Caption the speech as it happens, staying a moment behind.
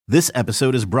This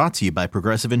episode is brought to you by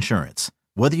Progressive Insurance.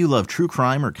 Whether you love true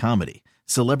crime or comedy,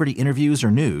 celebrity interviews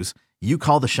or news, you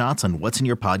call the shots on what's in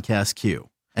your podcast queue.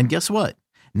 And guess what?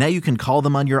 Now you can call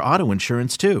them on your auto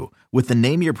insurance too with the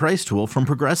Name Your Price tool from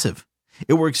Progressive.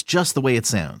 It works just the way it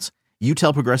sounds. You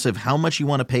tell Progressive how much you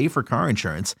want to pay for car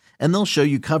insurance, and they'll show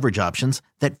you coverage options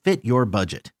that fit your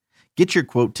budget. Get your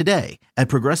quote today at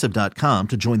Progressive.com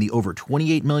to join the over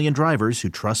 28 million drivers who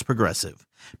trust Progressive.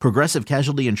 Progressive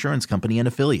Casualty Insurance Company and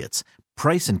Affiliates.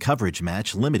 Price and coverage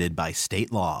match limited by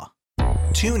state law.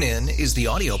 TuneIn is the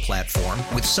audio platform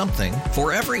with something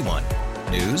for everyone.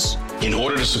 News. In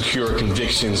order to secure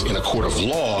convictions in a court of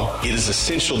law, it is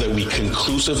essential that we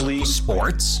conclusively.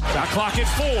 Sports. Got clock at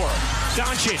 4.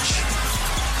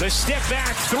 Doncic. The step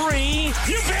back 3.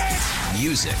 You bet.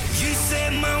 Music. You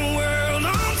set my world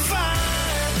on fire.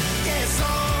 Yes,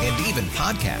 and even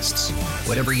podcasts.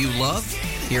 Whatever you love,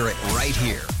 hear it right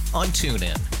here on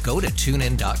TuneIn. Go to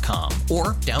TuneIn.com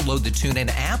or download the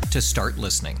TuneIn app to start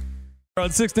listening. On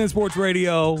 610 Sports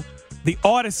Radio, the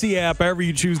Odyssey app, however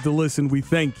you choose to listen, we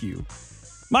thank you.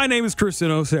 My name is Chris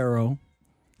Uno-cero.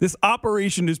 This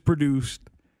operation is produced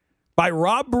by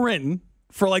Rob Brenton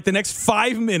for like the next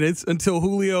 5 minutes until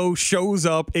Julio shows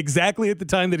up exactly at the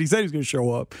time that he said he was going to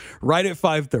show up, right at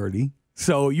 5:30.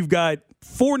 So you've got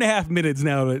 4.5 minutes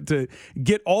now to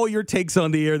get all your takes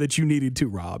on the air that you needed to,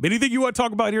 Rob. Anything you want to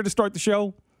talk about here to start the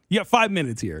show? You got 5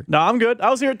 minutes here. No, I'm good. I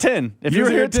was here at 10. If you were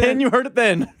here at 10, you heard it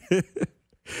then.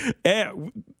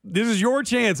 And this is your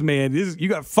chance, man. You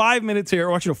got 5 minutes here.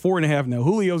 Actually, 4.5 now.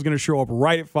 Julio's going to show up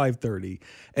right at 5:30.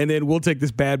 And then we'll take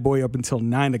this bad boy up until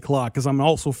 9 o'clock because I'm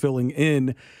also filling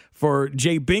in for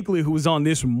Jay Binkley, who was on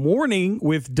this morning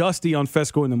with Dusty on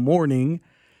Fesco in the morning.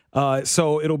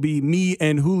 So it'll be me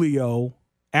and Julio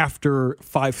after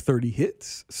 5:30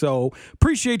 hits. So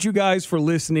appreciate you guys for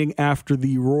listening after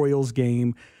the Royals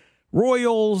game.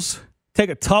 Royals take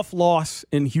a tough loss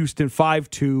in Houston,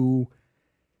 5-2.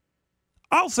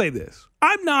 I'll say this.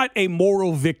 I'm not a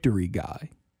moral victory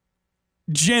guy.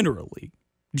 Generally,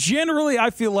 I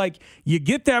feel like you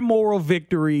get that moral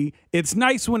victory. It's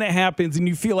nice when it happens and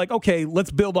you feel like, okay,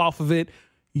 let's build off of it.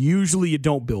 Usually you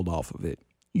don't build off of it.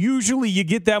 Usually you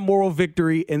get that moral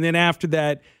victory, and then after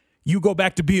that, you go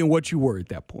back to being what you were at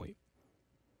that point.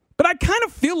 But I kind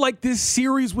of feel like this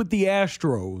series with the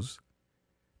Astros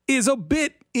is a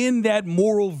bit in that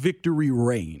moral victory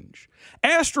range.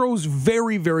 Astros,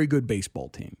 very, very good baseball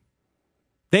team.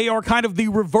 They are kind of the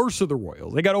reverse of the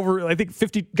Royals. They got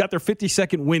their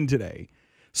 52nd win today.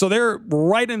 So they're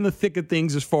right in the thick of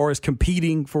things as far as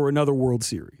competing for another World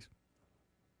Series.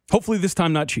 Hopefully this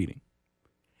time not cheating.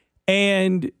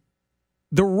 And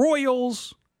the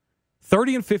Royals,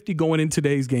 30-50 going in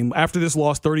today's game. After this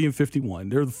loss, 30-51.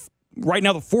 They're right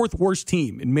now the fourth worst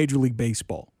team in Major League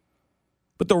Baseball.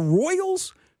 But the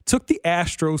Royals took the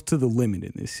Astros to the limit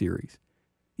in this series.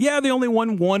 Yeah, they only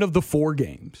won one of the 4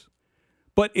 games.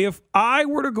 But if I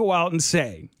were to go out and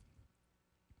say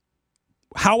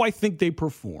how I think they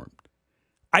performed,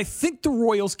 I think the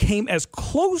Royals came as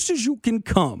close as you can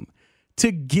come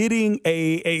to getting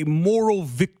a moral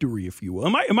victory, if you will.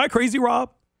 Am I crazy, Rob?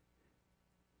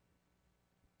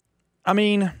 I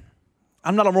mean,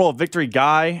 I'm not a moral victory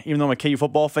guy, even though I'm a KU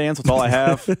football fan, so that's all I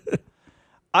have.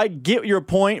 I get your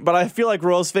point, but I feel like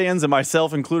Royals fans, and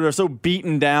myself included, are so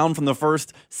beaten down from the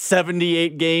first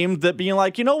 78 games that being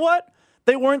like, you know what?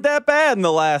 They weren't that bad in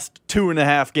the last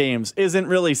 2.5 games isn't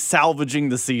really salvaging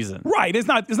the season. Right. It's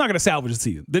not going to salvage the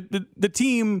season. The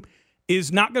team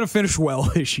is not going to finish well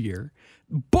this year.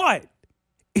 But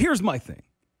here's my thing.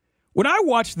 When I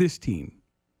watch this team,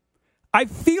 I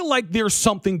feel like there's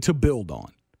something to build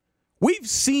on. We've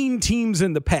seen teams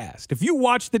in the past. If you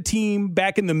watch the team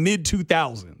back in the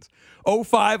mid-2000s,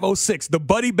 05, 06, the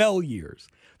Buddy Bell years,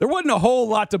 there wasn't a whole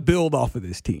lot to build off of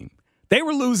this team. They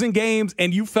were losing games,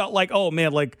 and you felt like, oh,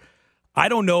 man, like, I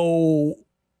don't know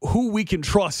who we can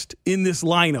trust in this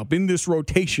lineup, in this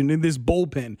rotation, in this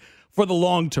bullpen for the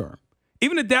long term.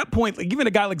 Even at that point, like, even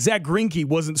a guy like Zach Greinke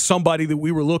wasn't somebody that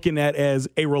we were looking at as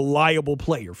a reliable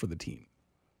player for the team.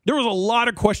 There was a lot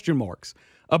of question marks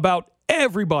about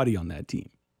everybody on that team.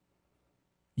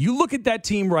 You look at that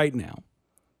team right now,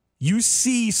 you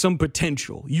see some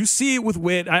potential. You see it with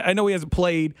Witt. I know he hasn't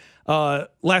played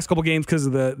last couple games because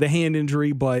of the hand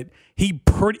injury, but he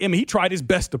tried his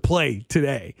best to play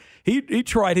today. He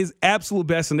tried his absolute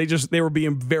best, and they were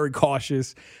being very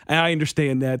cautious. And I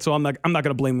understand that, so I'm not going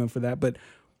to blame them for that. But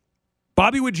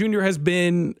Bobby Witt Jr. has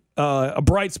been a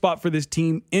bright spot for this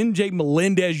team. NJ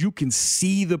Melendez, you can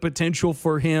see the potential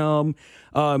for him.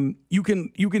 You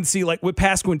can see, like with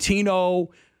Pasquantino,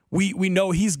 we know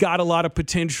he's got a lot of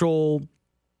potential.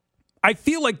 I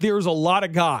feel like there's a lot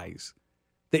of guys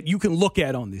that you can look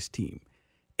at on this team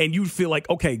and you feel like,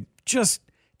 okay, just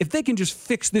if they can just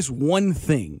fix this one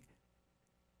thing,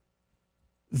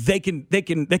 they can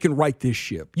right this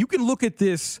ship. You can look at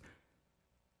this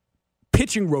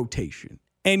pitching rotation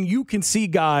and you can see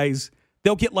guys,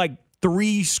 they'll get like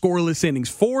 3 scoreless innings,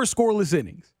 4 scoreless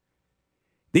innings.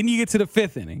 Then you get to the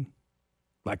 5th inning,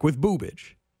 like with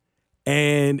Bubic,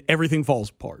 and everything falls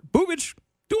apart. Bubic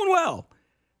doing well.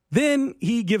 Then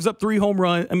he gives up 2 home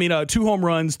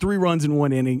runs, 3 runs in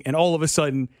 1 inning, and all of a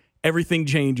sudden everything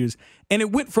changes. And it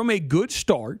went from a good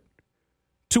start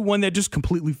to one that just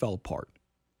completely fell apart.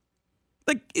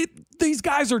 These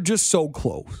guys are just so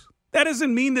close. That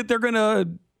doesn't mean that they're going to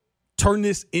turn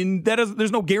this in.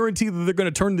 There's no guarantee that they're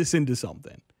going to turn this into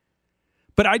something.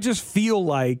 But I just feel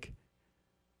like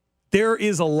there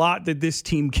is a lot that this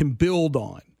team can build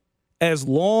on as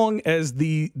long as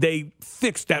they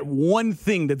fix that one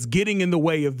thing that's getting in the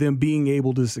way of them being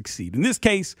able to succeed. In this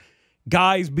case,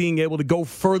 guys being able to go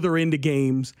further into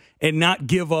games and not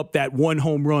give up that 1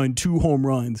 home run, 2 home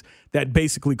runs that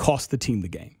basically cost the team the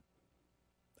game.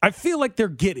 I feel like they're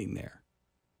getting there.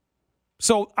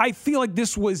 So I feel like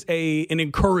this was an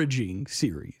encouraging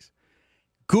series.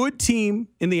 Good team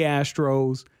in the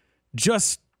Astros,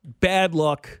 just bad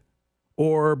luck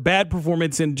or bad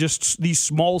performance in just these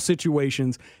small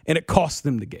situations, and it cost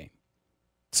them the game.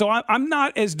 So I'm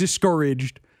not as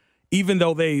discouraged, even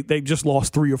though they just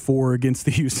lost 3 or 4 against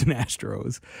the Houston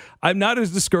Astros. I'm not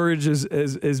as discouraged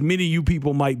as many of you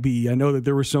people might be. I know that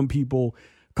there were some people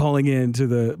calling in to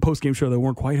the postgame show that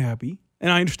weren't quite happy,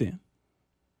 and I understand.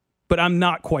 But I'm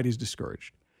not quite as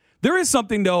discouraged. There is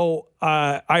something, though,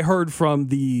 I heard from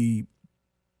the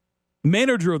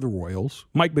manager of the Royals,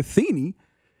 Mike Matheny,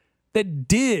 that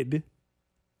did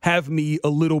have me a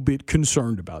little bit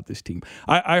concerned about this team.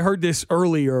 I heard this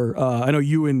earlier. I know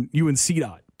you and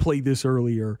CDOT played this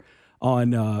earlier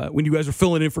on when you guys were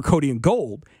filling in for Cody and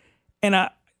Gold, and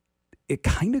it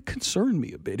kind of concerned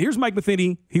me a bit. Here's Mike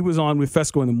Matheny. He was on with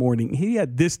Fesco in the morning. He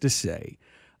had this to say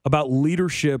about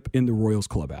leadership in the Royals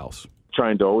clubhouse.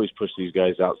 Trying to always push these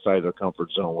guys outside their comfort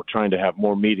zone. We're trying to have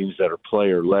more meetings that are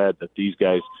player-led, that these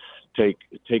guys take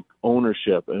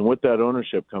ownership. And with that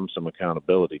ownership comes some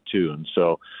accountability, too. And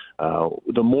so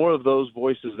the more of those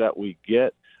voices that we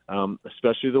get,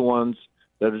 especially the ones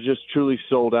that are just truly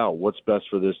sold out, what's best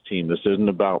for this team. This isn't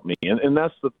about me. And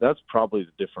that's probably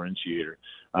the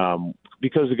differentiator,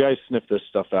 because the guys sniff this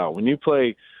stuff out. When you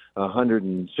play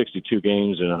 162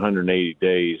 games in 180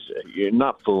 days, you're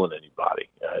not fooling anybody.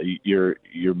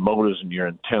 Your motives and your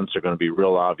intents are going to be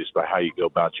real obvious by how you go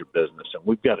about your business. And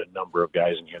we've got a number of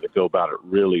guys in here that go about it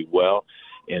really well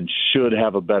and should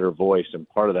have a better voice. And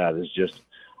part of that is just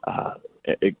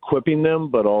equipping them,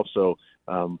 but also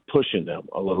pushing them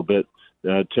a little bit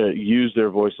to use their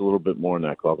voice a little bit more in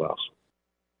that clubhouse.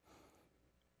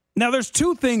 Now, there's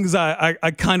 2 things I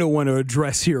kind of want to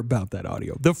address here about that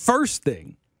audio. The first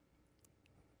thing,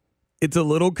 it's a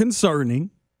little concerning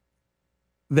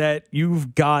that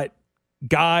you've got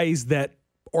guys that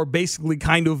are basically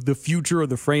kind of the future of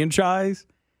the franchise,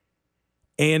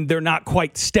 and they're not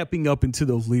quite stepping up into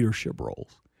those leadership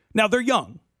roles. Now, they're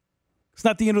young. It's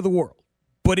not the end of the world.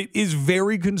 But it is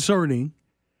very concerning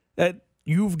that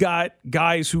you've got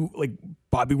guys who, like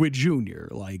Bobby Witt Jr.,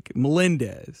 like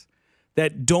Melendez,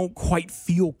 that don't quite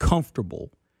feel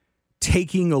comfortable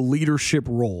taking a leadership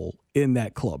role in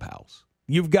that clubhouse.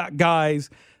 You've got guys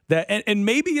that, and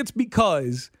maybe it's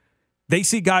because they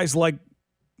see guys like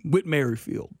Whit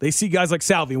Merrifield. They see guys like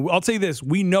Salvi. And I'll say this,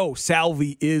 we know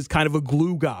Salvi is kind of a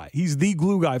glue guy. He's the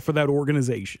glue guy for that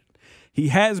organization. He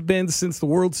has been since the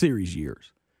World Series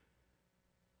years.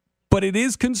 But it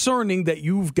is concerning that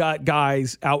you've got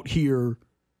guys out here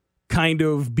kind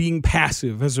of being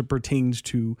passive as it pertains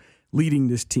to leading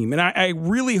this team. And I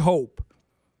really hope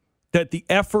that the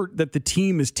effort that the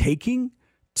team is taking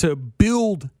to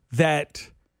build that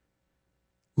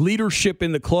leadership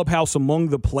in the clubhouse among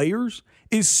the players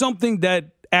is something that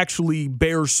actually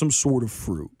bears some sort of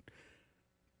fruit.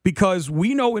 Because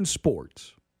we know in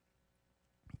sports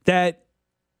that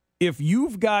if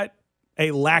you've got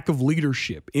a lack of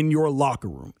leadership in your locker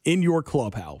room, in your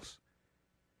clubhouse,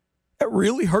 it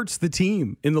really hurts the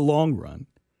team in the long run.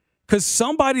 Because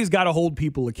somebody's got to hold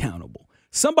people accountable.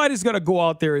 Somebody's got to go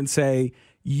out there and say,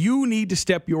 you need to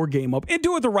step your game up and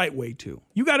do it the right way, too.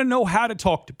 You got to know how to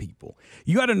talk to people.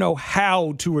 You got to know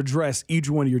how to address each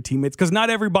one of your teammates, because not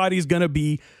everybody's going to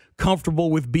be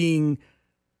comfortable with being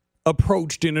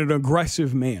approached in an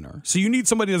aggressive manner. So you need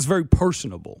somebody that's very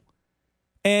personable.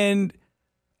 And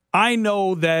I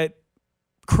know that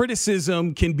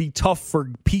criticism can be tough for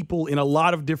people in a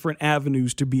lot of different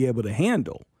avenues to be able to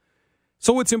handle.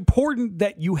 So it's important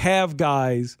that you have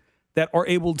guys that are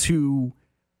able to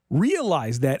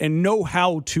realize that and know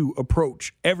how to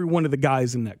approach every one of the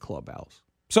guys in that clubhouse.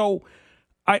 So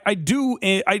I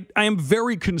am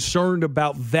very concerned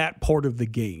about that part of the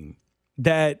game,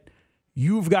 that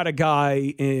you've got guys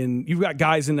in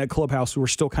that clubhouse who are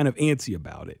still kind of antsy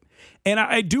about it. And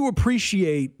I do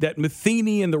appreciate that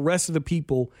Matheny and the rest of the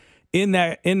people in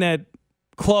that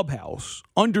clubhouse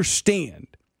understand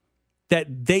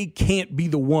that they can't be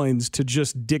the ones to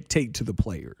just dictate to the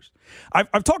players.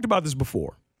 I've talked about this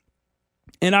before,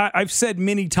 and I've said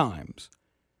many times,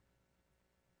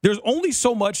 there's only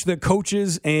so much that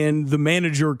coaches and the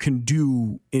manager can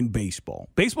do in baseball.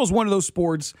 Baseball is one of those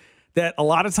sports that a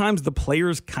lot of times the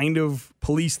players kind of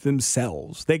police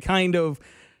themselves. They kind of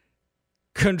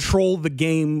control the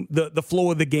game, the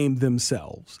flow of the game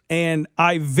themselves. And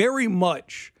I very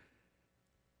much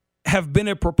have been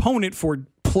a proponent for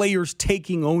players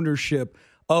taking ownership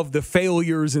of the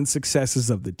failures and successes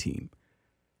of the team.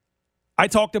 I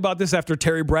talked about this after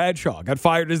Terry Bradshaw got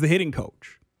fired as the hitting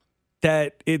coach.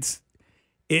 That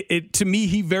to me,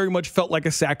 he very much felt like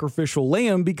a sacrificial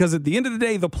lamb, because at the end of the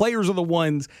day, the players are the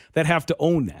ones that have to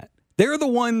own that. They're the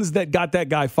ones that got that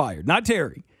guy fired, not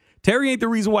Terry. Terry ain't the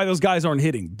reason why those guys aren't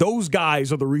hitting. Those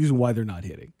guys are the reason why they're not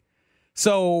hitting.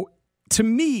 So to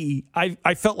me,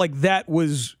 I felt like that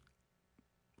was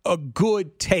a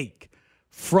good take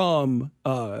from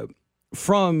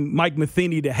Mike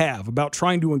Matheny to have about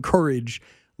trying to encourage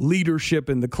leadership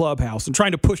in the clubhouse and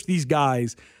trying to push these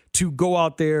guys to go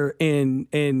out there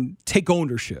and take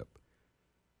ownership.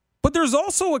 But there's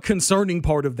also a concerning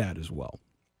part of that as well.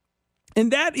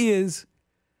 And that is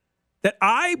that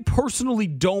I personally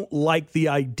don't like the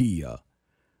idea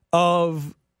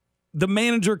of the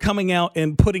manager coming out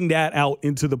and putting that out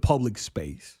into the public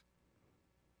space.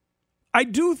 I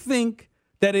do think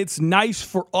that it's nice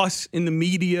for us in the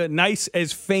media, nice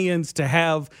as fans, to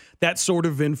have that sort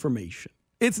of information.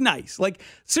 It's nice. Like,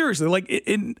 seriously, like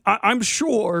I'm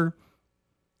sure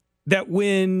that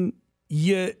when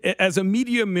you, as a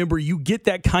media member, you get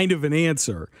that kind of an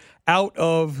answer out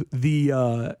of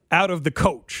the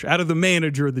coach, out of the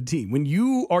manager of the team. When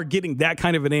you are getting that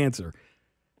kind of an answer,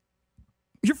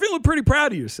 you're feeling pretty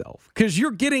proud of yourself, because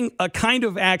you're getting a kind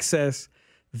of access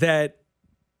that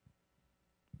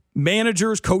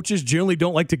managers, coaches generally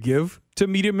don't like to give to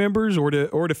media members or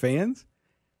to fans.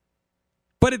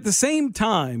 But at the same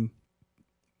time,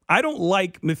 I don't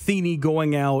like Matheny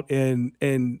going out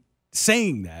and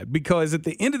saying that, because at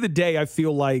the end of the day, I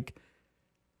feel like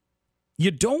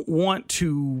you don't want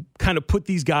to kind of put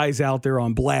these guys out there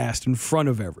on blast in front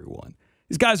of everyone.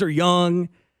 These guys are young.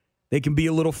 They can be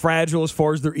a little fragile as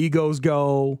far as their egos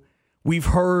go. We've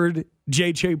heard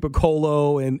J.J.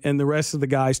 Piccolo and the rest of the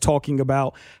guys talking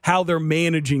about how they're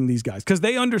managing these guys, because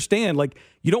they understand, like,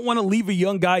 you don't want to leave a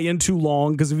young guy in too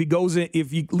long, because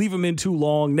if you leave him in too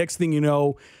long, next thing you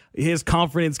know, his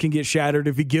confidence can get shattered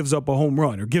if he gives up a home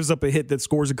run or gives up a hit that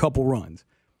scores a couple runs.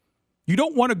 You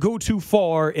don't want to go too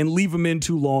far and leave them in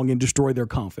too long and destroy their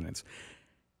confidence.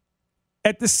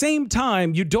 At the same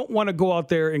time, you don't want to go out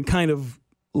there and kind of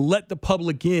let the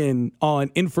public in on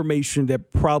information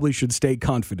that probably should stay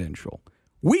confidential.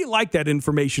 We like that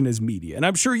information as media, and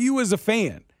I'm sure you as a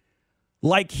fan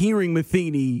like hearing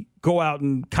Matheny go out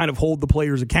and kind of hold the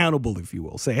players accountable, if you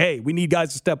will. Say, hey, we need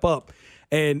guys to step up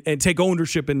and take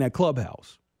ownership in that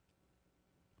clubhouse.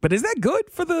 But is that good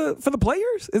for the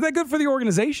players? Is that good for the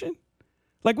organization?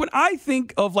 Like, when I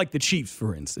think of, like, the Chiefs,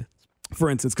 for instance,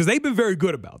 because they've been very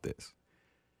good about this.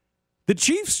 The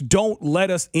Chiefs don't let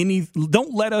us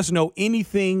know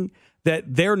anything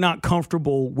that they're not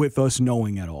comfortable with us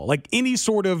knowing at all. Like, any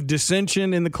sort of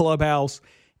dissension in the clubhouse,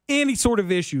 any sort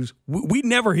of issues, we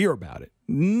never hear about it.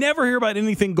 Never hear about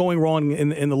anything going wrong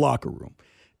in the locker room.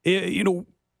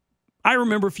 I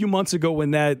remember a few months ago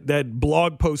when that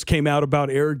blog post came out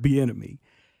about Eric Bieniemy,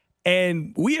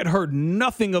 and we had heard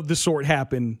nothing of the sort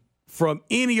happen from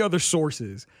any other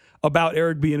sources about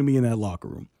Eric Bieniemy in that locker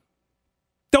room.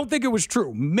 Don't think it was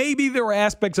true. Maybe there were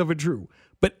aspects of it true.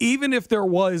 But even if there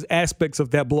was aspects of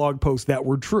that blog post that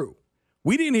were true,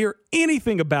 we didn't hear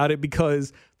anything about it,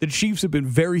 because the Chiefs have been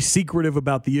very secretive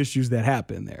about the issues that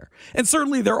happen there. And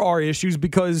certainly there are issues,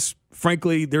 because,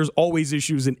 frankly, there's always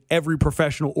issues in every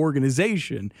professional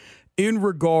organization in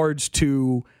regards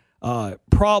to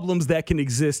problems that can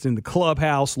exist in the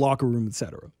clubhouse, locker room,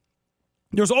 etc.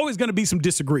 There's always going to be some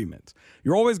disagreements.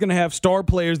 You're always going to have star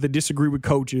players that disagree with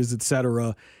coaches,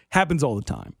 etc. Happens all the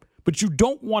time. But you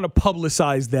don't want to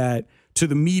publicize that to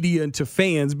the media and to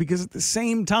fans, because at the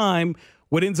same time,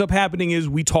 what ends up happening is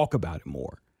we talk about it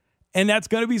more. And that's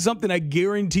going to be something I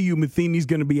guarantee you Matheny's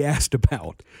going to be asked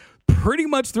about pretty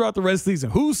much throughout the rest of the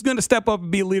season. Who's going to step up and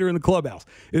be a leader in the clubhouse?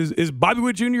 Is Bobby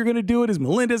Witt Jr. going to do it? Is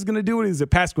Melendez going to do it? Is it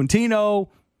Pasquantino?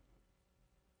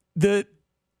 The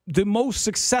most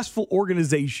successful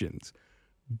organizations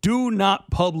do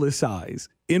not publicize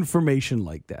information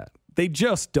like that. They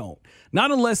just don't.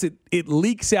 Not unless it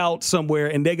leaks out somewhere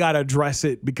and they got to address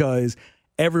it because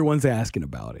everyone's asking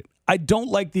about it. I don't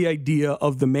like the idea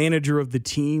of the manager of the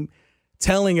team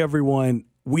telling everyone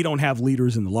we don't have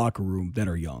leaders in the locker room that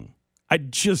are young. I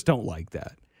just don't like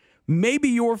that. Maybe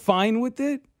you're fine with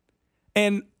it.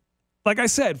 And like I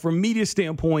said, from a media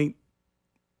standpoint,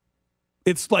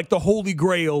 it's like the holy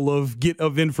grail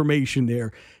of information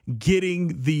there.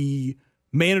 Getting the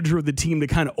manager of the team to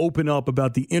kind of open up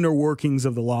about the inner workings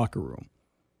of the locker room.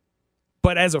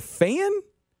 But as a fan,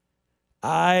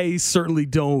 I certainly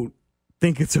don't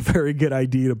think it's a very good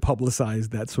idea to publicize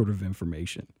that sort of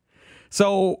information.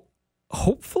 So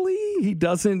hopefully he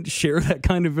doesn't share that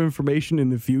kind of information in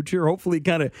the future. Hopefully he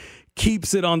kind of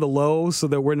keeps it on the low so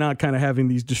that we're not kind of having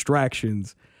these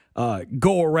distractions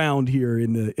go around here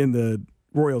in the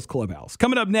Royals clubhouse.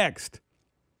 Coming up next,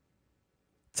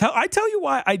 I tell you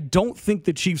why I don't think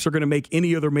the Chiefs are going to make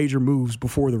any other major moves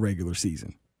before the regular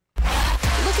season.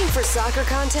 Looking for soccer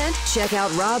content? Check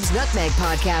out Rob's Nutmeg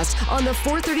Podcast on the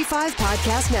 435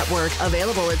 Podcast Network.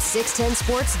 Available at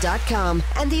 610sports.com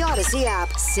and the Odyssey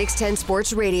app. 610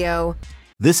 Sports Radio.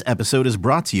 This episode is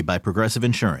brought to you by Progressive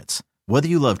Insurance. Whether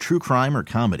you love true crime or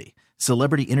comedy,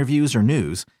 celebrity interviews or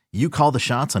news, you call the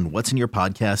shots on what's in your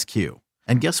podcast queue.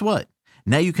 And guess what?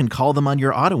 Now you can call them on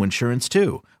your auto insurance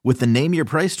too with the Name Your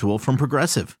Price tool from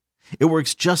Progressive. It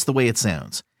works just the way it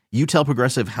sounds. You tell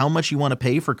Progressive how much you want to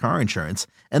pay for car insurance,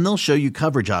 and they'll show you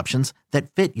coverage options that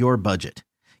fit your budget.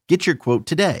 Get your quote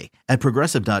today at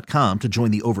Progressive.com to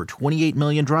join the over 28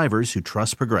 million drivers who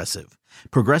trust Progressive.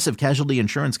 Progressive Casualty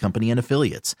Insurance Company and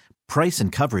Affiliates. Price and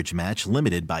coverage match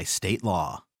limited by state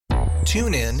law.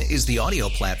 TuneIn is the audio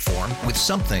platform with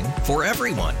something for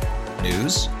everyone.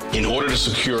 News. In order to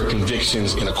secure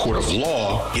convictions in a court of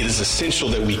law, it is essential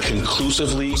that we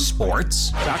conclusively.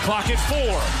 Sports. Shot clock at 4.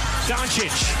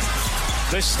 Doncic.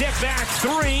 The step back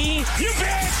 3. You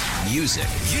bet. Music.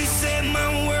 You set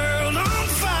my world on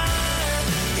fire.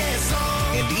 Yes,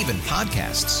 and even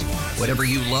podcasts. Whatever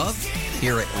you love,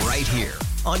 hear it right here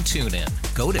on TuneIn.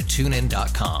 Go to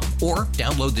TuneIn.com or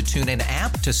download the TuneIn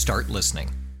app to start listening.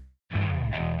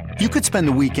 You could spend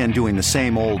the weekend doing the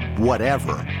same old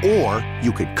whatever, or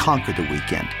you could conquer the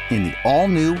weekend in the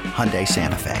all-new Hyundai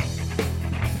Santa Fe.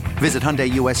 Visit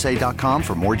HyundaiUSA.com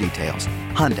for more details.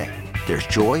 Hyundai, there's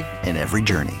joy in every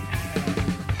journey.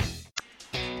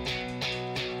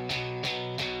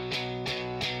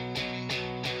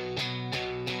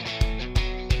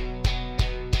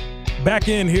 Back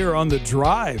in here on The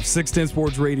Drive, 610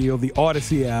 Sports Radio, the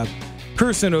Odyssey app.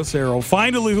 Chris Uno-cero.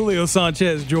 Finally, Julio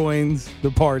Sanchez joins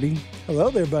the party. Hello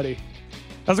there, buddy.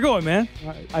 How's it going, man?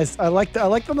 I like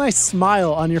the nice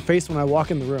smile on your face when I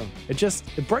walk in the room. It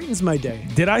brightens my day.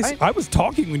 Did I was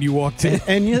talking when you walked in,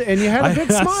 and you had a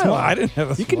big smile. I didn't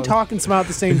have a You can talk and smile at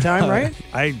the same time, right?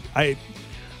 I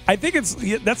think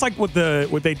that's like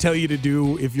what they tell you to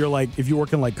do if you're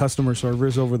working like customer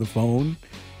service over the phone.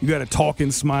 You got to talk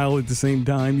and smile at the same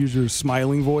time. Use your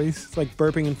smiling voice. It's like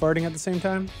burping and farting at the same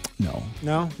time? No.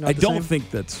 No? I don't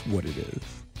think that's what it is.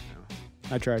 No.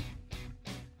 I tried.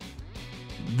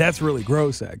 That's really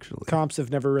gross, actually. Comps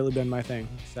have never really been my thing.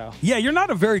 So yeah, you're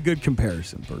not a very good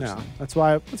comparison person. No, that's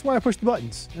why I push the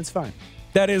buttons. It's fine.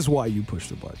 That is why you push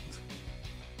the buttons.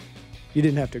 You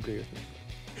didn't have to agree with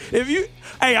me.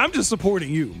 I'm just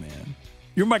supporting you, man.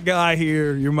 You're my guy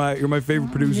here. You're my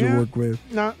favorite producer to work with.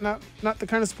 Not the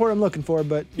kind of support I'm looking for,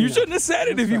 but you shouldn't have said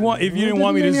it if you didn't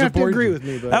want me to support you. Agree with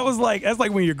me, but that's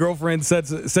like when your girlfriend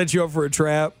sets you up for a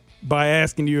trap by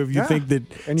asking you if you think that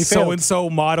so and so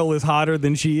model is hotter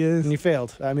than she is, and you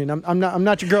failed. I mean, I'm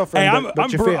not your girlfriend. Hey,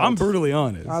 I'm brutally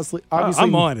honest. Obviously,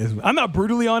 I'm honest. I'm not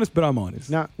brutally honest, but I'm honest.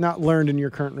 Not learned in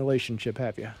your current relationship,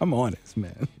 have you? I'm honest,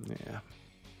 man. Yeah.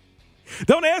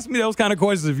 Don't ask me those kind of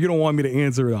questions if you don't want me to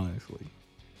answer it honestly.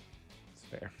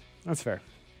 That's fair.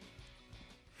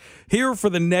 Here for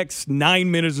the next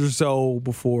 9 minutes or so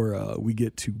before we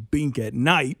get to Bink at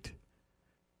night,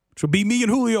 which will be me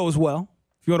and Julio as well.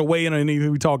 If you want to weigh in on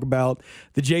anything we talk about,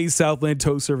 the Jay's Southland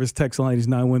Tow Service text line is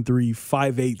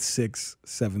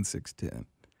 913-586-7610.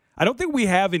 I don't think we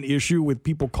have an issue with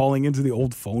people calling into the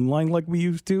old phone line like we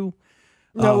used to.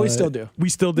 No, we still do. We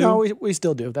still do? No, we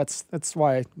still do. That's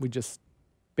why we just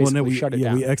basically shut it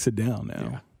down. We exit down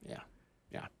now. Yeah.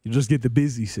 Yeah. You just get the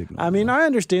busy signal. I mean, I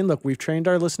understand. Look, we've trained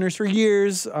our listeners for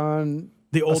years on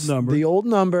the old number. The old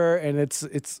number, and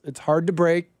it's hard to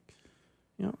break.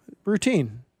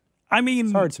 Routine. I mean,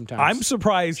 it's hard sometimes. I'm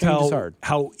surprised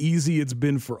how easy it's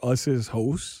been for us as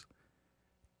hosts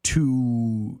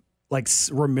to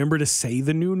remember to say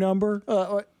the new number.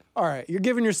 All right, you're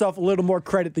giving yourself a little more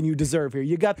credit than you deserve here.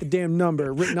 You got the damn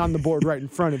number written on the board right in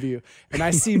front of you. And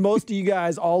I see most of you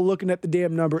guys all looking at the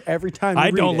damn number every time you I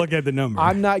read don't it. look at the number.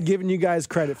 I'm not giving you guys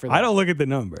credit for that. I don't look at the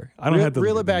number. I don't have to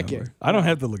reel look it at back the number. in. I don't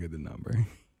have to look at the number.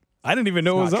 I didn't even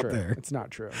know it was up there. It's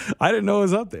not true. I didn't know it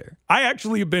was up there. I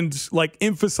actually have been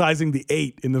emphasizing the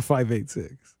 8 in the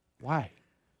 586. Why?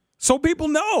 So people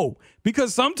know.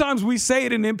 Because sometimes we say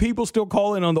it and then people still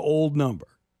call in on the old number.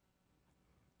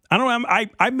 I don't know.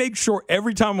 I make sure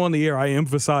every time I'm on the air I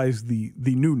emphasize the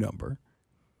new number.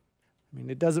 I mean,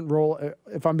 it doesn't roll.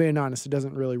 If I'm being honest, it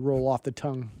doesn't really roll off the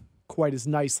tongue quite as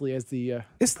nicely as the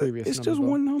previous. It's number, just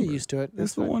one number. Get used to it.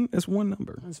 It's one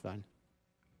number. That's fine.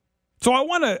 So I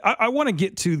want to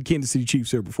get to the Kansas City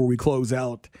Chiefs here before we close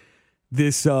out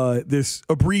this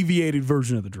abbreviated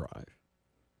version of the drive.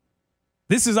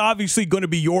 This is obviously going to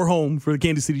be your home for the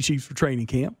Kansas City Chiefs for training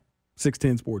camp.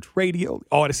 610 Sports Radio,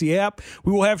 Odyssey app.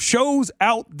 We will have shows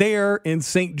out there in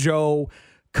St. Joe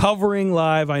covering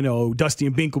live. I know Dusty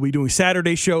and Bink will be doing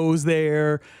Saturday shows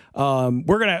there. We're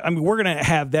gonna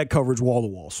have that coverage wall to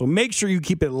wall. So make sure you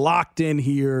keep it locked in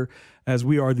here as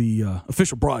we are the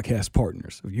official broadcast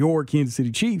partners of your Kansas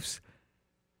City Chiefs.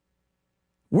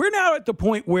 We're now at the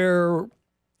point where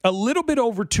a little bit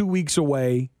over 2 weeks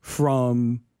away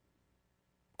from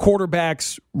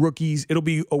quarterbacks, rookies. It'll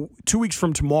be 2 weeks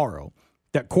from tomorrow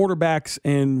that quarterbacks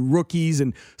and rookies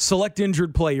and select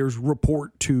injured players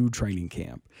report to training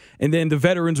camp. And then the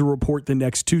veterans will report the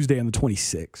next Tuesday on the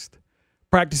 26th.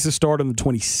 Practices start on the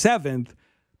 27th,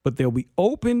 but they'll be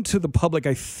open to the public,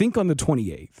 I think, on the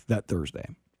 28th, that Thursday.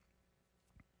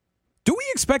 Do we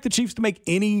expect the Chiefs to make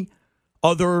any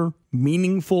other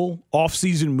meaningful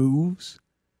offseason moves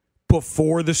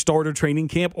before the start of training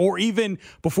camp or even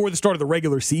before the start of the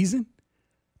regular season?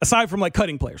 Aside from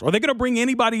cutting players, are they going to bring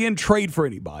anybody in, trade for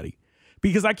anybody?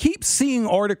 Because I keep seeing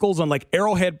articles on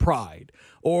Arrowhead Pride,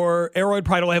 or Arrowhead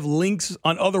Pride will have links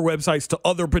on other websites to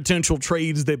other potential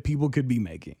trades that people could be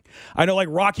making. I know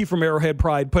Rocky from Arrowhead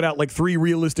Pride put out 3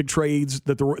 realistic trades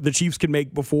that the Chiefs can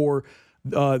make before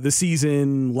the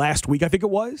season last week, I think it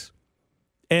was.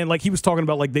 And he was talking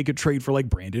about they could trade for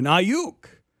Brandon Ayuk.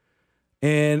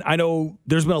 And I know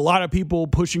there's been a lot of people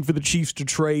pushing for the Chiefs to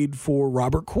trade for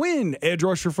Robert Quinn, edge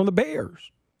rusher from the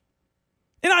Bears.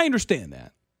 And I understand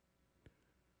that.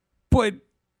 But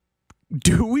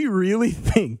do we really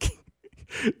think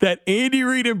that Andy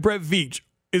Reid and Brett Veach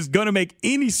is going to make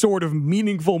any sort of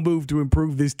meaningful move to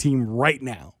improve this team right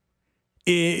now?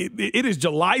 It is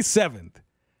July 7th.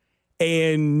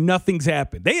 And nothing's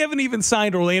happened. They haven't even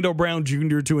signed Orlando Brown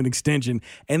Jr. to an extension,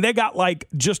 and they got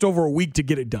just over a week to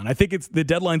get it done. I think the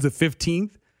deadline's the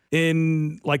 15th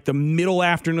in the middle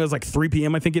afternoon. It's 3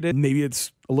 p.m. I think it is. Maybe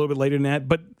it's a little bit later than that.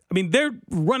 But I mean, they're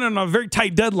running on a very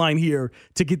tight deadline here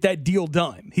to get that deal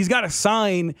done. He's got to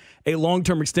sign a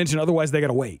long-term extension, otherwise they got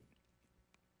to wait.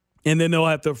 And then they'll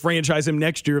have to franchise him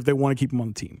next year if they want to keep him on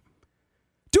the team.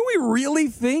 Do we really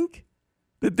think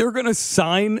that they're going to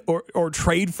sign or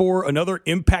trade for another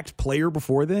impact player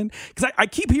before then? Because I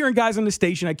keep hearing guys on the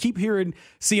station, I keep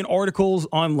seeing articles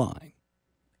online,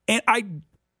 and I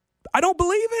don't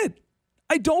believe it.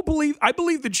 I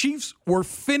believe the Chiefs were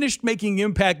finished making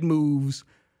impact moves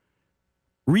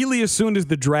really as soon as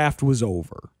the draft was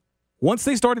over. Once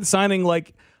they started signing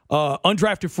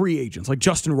undrafted free agents like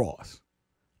Justin Ross,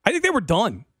 I think they were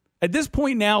done. At this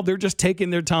point now, they're just taking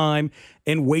their time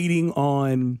and waiting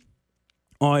on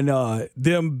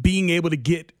them being able to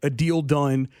get a deal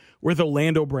done with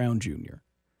Orlando Brown Jr.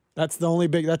 That's the only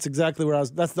big. That's exactly where I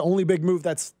was. That's the only big move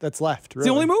that's left. Really. It's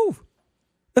the only move.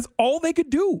 That's all they could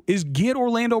do is get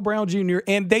Orlando Brown Jr.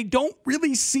 And they don't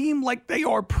really seem like they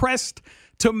are pressed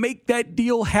to make that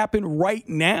deal happen right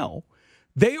now.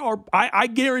 They are. I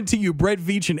guarantee you, Brett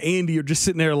Veach and Andy are just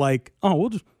sitting there we'll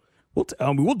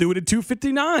do it at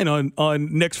 2:59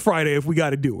 on next Friday if we got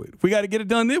to do it. If we got to get it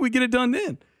done then, we get it done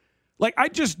then. I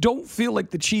just don't feel like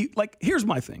the Chiefs. Here's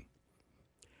my thing.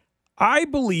 I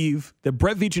believe that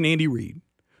Brett Veach and Andy Reid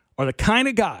are the kind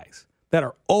of guys that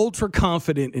are ultra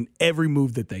confident in every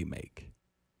move that they make.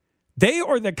 They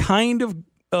are the kind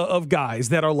of guys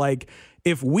that are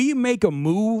if we make a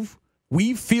move,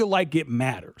 we feel like it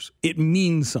matters. It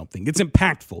means something. It's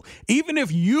impactful. Even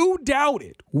if you doubt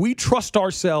it, we trust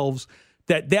ourselves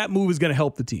that move is going to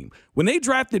help the team. When they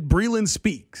drafted Breeland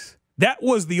Speaks, that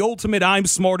was the ultimate I'm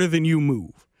smarter than you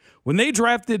move. When they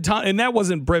drafted, and that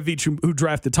wasn't Brett Veach who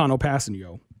drafted Tano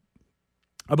Passanio.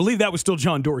 I believe that was still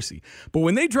John Dorsey. But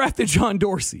when they drafted John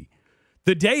Dorsey,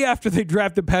 the day after they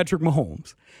drafted Patrick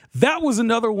Mahomes, that was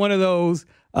another one of those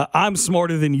I'm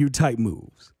smarter than you type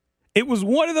moves. It was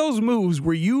one of those moves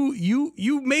where you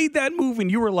made that move and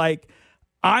you were like,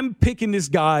 I'm picking this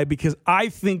guy because I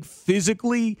think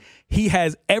physically he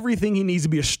has everything he needs to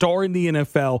be a star in the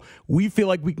NFL. We feel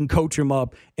like we can coach him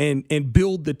up and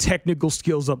build the technical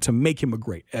skills up to make him a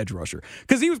great edge rusher.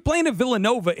 Because he was playing at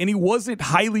Villanova and he wasn't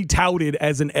highly touted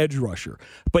as an edge rusher.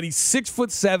 But he's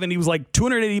 6'7". He was like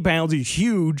 280 pounds. He's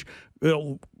huge.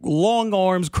 Long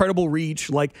arms, credible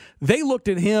reach. Like, they looked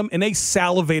at him and they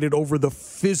salivated over the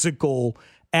physical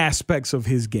aspects of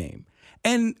his game.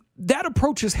 And that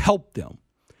approach has helped them.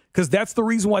 Because that's the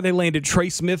reason why they landed Trey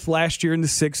Smith last year in the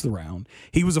 6th round.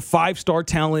 He was a 5-star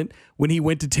talent when he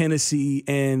went to Tennessee,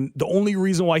 and the only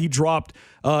reason why he dropped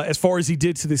as far as he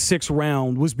did to the 6th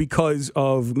round was because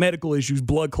of medical issues,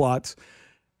 blood clots.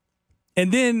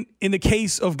 And then in the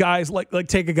case of guys like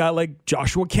take a guy like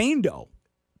Joshua Kando,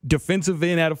 defensive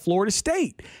end out of Florida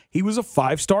State. He was a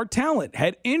 5-star talent,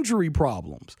 had injury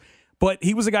problems. But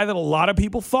he was a guy that a lot of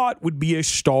people thought would be a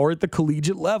star at the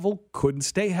collegiate level, couldn't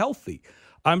stay healthy.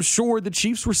 I'm sure the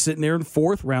Chiefs were sitting there in the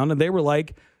 4th round, and they were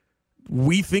like,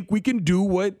 we think we can do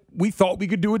what we thought we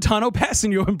could do with Tano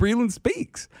Passanio and Breeland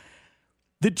Speaks.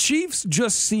 The Chiefs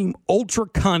just seem ultra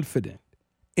confident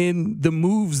in the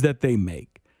moves that they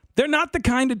make. They're not the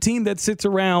kind of team that sits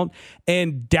around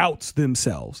and doubts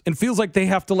themselves and feels like they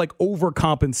have to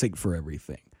overcompensate for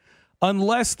everything,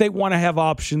 unless they want to have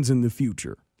options in the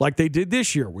future, like they did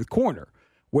this year with corner,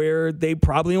 where they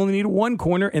probably only needed 1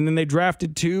 corner, and then they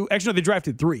drafted 2. Actually, no, they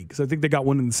drafted 3, because I think they got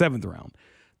 1 in the 7th round.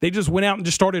 They just went out and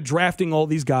just started drafting all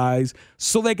these guys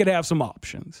so they could have some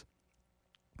options.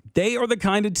 They are the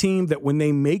kind of team that when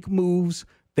they make moves,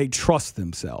 they trust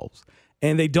themselves,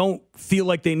 and they don't feel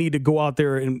like they need to go out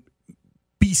there and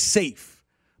be safe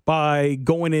by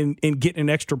going in and getting an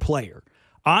extra player.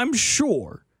 I'm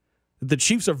sure the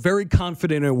Chiefs are very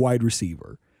confident in a wide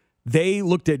receiver. They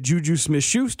looked at Juju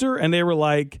Smith-Schuster and they were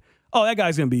like, oh, that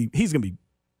guy's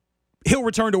he'll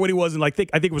return to what he was in I think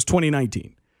it was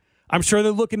 2019. I'm sure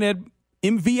they're looking at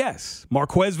MVS,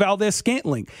 Marquez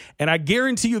Valdez-Scantling. And I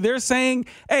guarantee you they're saying,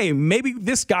 hey, maybe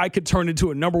this guy could turn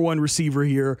into a number 1 receiver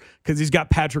here because he's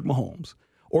got Patrick Mahomes.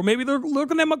 Or maybe they're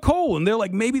looking at McCole and they're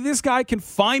like, maybe this guy can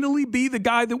finally be the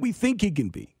guy that we think he can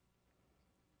be.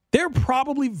 They're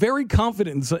probably very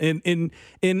confident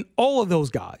in all of those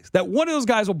guys, that one of those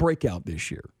guys will break out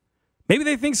this year. Maybe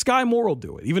they think Sky Moore will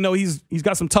do it, even though he's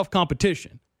got some tough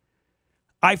competition.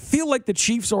 I feel like the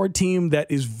Chiefs are a team that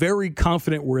is very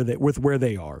confident with where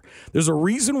they are. There's a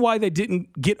reason why they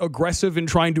didn't get aggressive in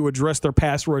trying to address their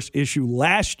pass rush issue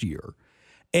last year.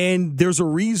 And there's a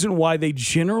reason why they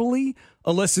generally,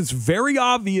 unless it's very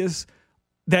obvious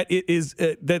that it is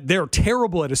that they're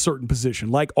terrible at a certain position,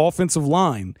 like offensive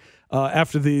line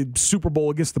after the Super Bowl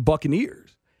against the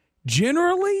Buccaneers.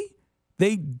 Generally,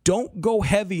 they don't go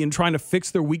heavy in trying to fix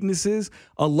their weaknesses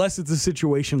unless it's a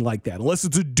situation like that, unless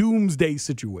it's a doomsday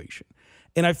situation.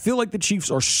 And I feel like the Chiefs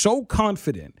are so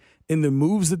confident in the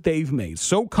moves that they've made,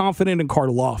 so confident in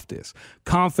Karlaftis,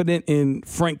 confident in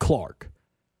Frank Clark,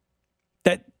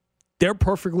 that they're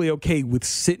perfectly okay with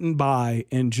sitting by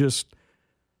and just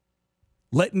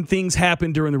letting things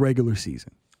happen during the regular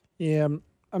season. Yeah,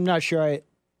 I'm not sure I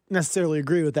necessarily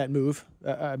agree with that move.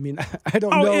 I mean, I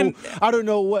don't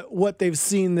know what they've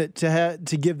seen that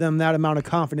to give them that amount of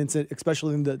confidence,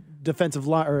 especially in the defensive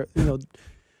line, or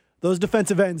those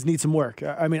defensive ends need some work.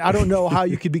 I mean, I don't know how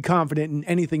you could be confident in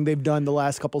anything they've done the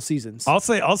last couple seasons. I'll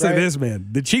say this, man.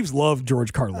 The Chiefs love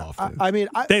George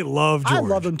Karlaftis. They love George. I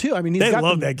love him too. I mean, he's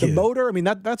got the motor. I mean,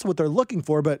 that's what they're looking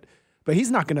for. But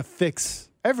he's not going to fix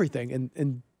everything.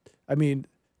 And I mean,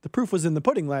 the proof was in the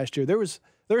pudding last year. There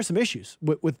were some issues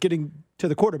with getting to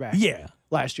the quarterback. Yeah.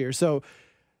 Last year. So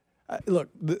look,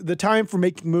 the time for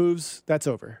making moves, that's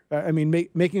over. I mean,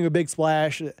 making a big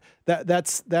splash,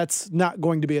 that's not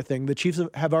going to be a thing. The Chiefs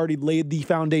have already laid the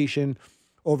foundation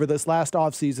over this last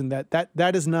offseason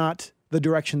that is not the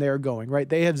direction they are going, right?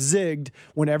 They have zigged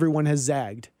when everyone has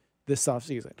zagged this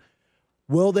offseason.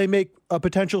 Will they make a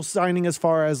potential signing as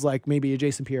far as like maybe a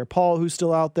Jason Pierre-Paul who's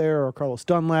still out there, or Carlos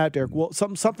Dunlap, Derek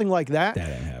Wilson, something like that? That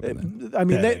ain't happening. I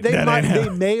mean, they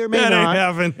may or may not.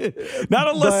 That ain't happening. Not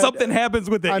unless something happens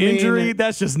with the injury.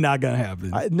 That's just not going to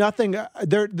happen. Nothing.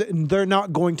 They're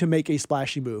not going to make a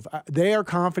splashy move. They are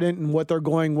confident in what they're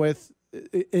going with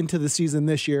into the season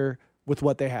this year with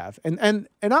what they have, and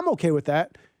I'm okay with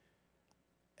that,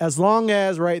 as long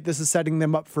as this is setting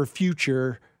them up for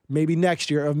future maybe next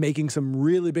year, of making some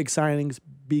really big signings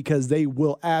because they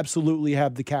will absolutely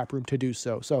have the cap room to do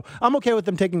so. So I'm okay with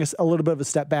them taking a little bit of a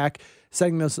step back,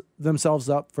 setting themselves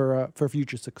up for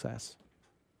future success.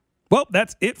 Well,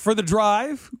 that's it for the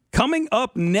drive. Coming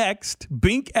up next,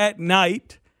 Bink at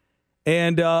Night.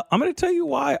 And I'm going to tell you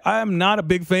why I'm not a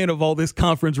big fan of all this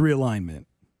conference realignment.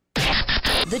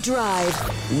 The Drive.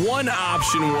 One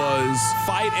option was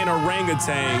fight an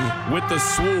orangutan with the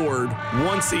sword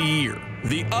once a year.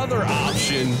 The other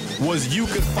option was you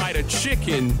could fight a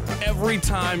chicken every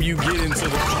time you get into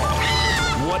the car.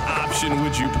 What option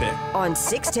would you pick? On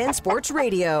 610 Sports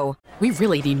Radio. We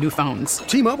really need new phones.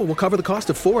 T-Mobile will cover the cost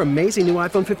of 4 amazing new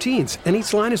iPhone 15s, and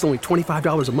each line is only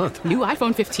 $25 a month. New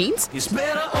iPhone 15s? It's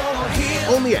better over here.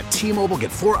 Only at T-Mobile,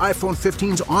 get 4 iPhone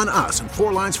 15s on us and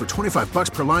 4 lines for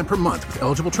 $25 per line per month with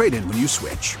eligible trade-in when you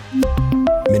switch.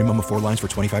 Minimum of 4 lines for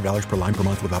 $25 per line per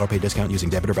month with autopay discount using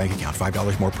debit or bank account.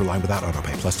 $5 more per line without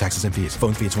autopay, plus taxes and fees.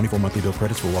 Phone fee at 24 monthly bill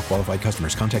credits for well-qualified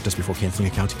customers. Contact us before canceling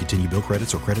account to continue bill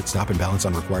credits or credit stop and balance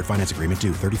on required finance agreement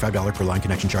due. $35 per line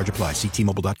connection charge applies. See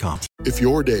T-Mobile.com. If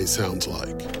your day sounds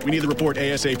like... We need the report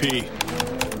ASAP.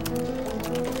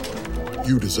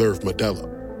 You deserve Modelo.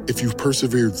 If you've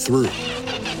persevered through...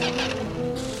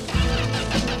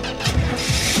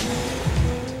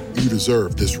 You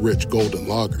deserve this rich golden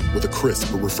lager with a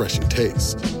crisp but refreshing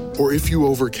taste. Or if you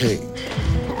overcame...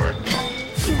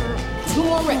 2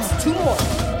 more reps, 2 more.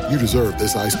 You deserve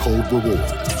this ice-cold reward.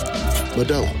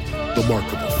 Modelo, the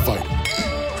Markable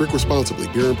Fighter. Drink responsibly.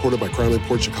 Beer imported by Crown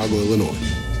Imports, Chicago, Illinois.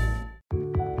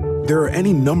 There are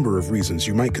any number of reasons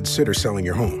you might consider selling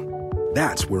your home.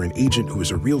 That's where an agent who is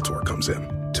a Realtor comes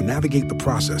in to navigate the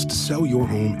process to sell your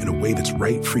home in a way that's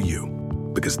right for you.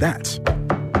 Because that's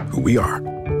who we are.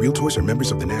 Realtors are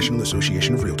members of the National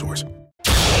Association of Realtors.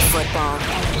 Football,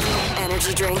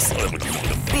 energy drinks,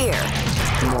 beer,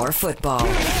 more football.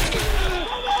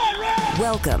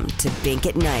 Welcome to Bink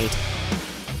at Night.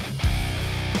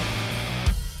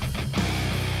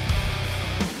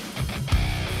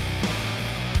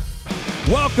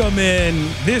 Welcome in.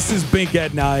 This is Bink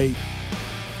at Night.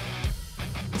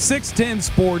 610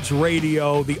 Sports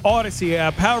Radio, the Odyssey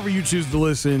app, however you choose to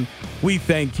listen, we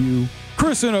thank you.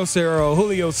 Chris Uno-cero,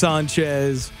 Julio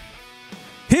Sanchez,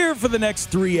 here for the next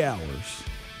 3 hours.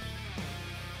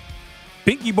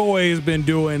 Binky Boy has been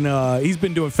doing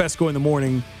Fesco in the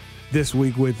morning this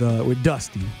week with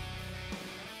Dusty.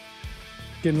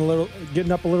 Getting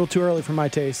up a little too early for my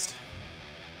taste.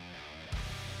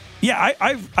 Yeah,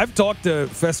 I've talked to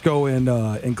Fesco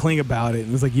and Kling about it,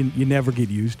 and it's like you never get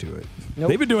used to it. Nope.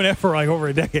 They've been doing that for like over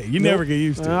a decade. You never get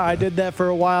used to it. I did that for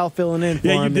a while, filling in for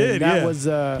him. Yeah, you did. That was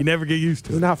you never get used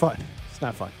to it. It's not fun. It's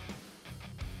not fun.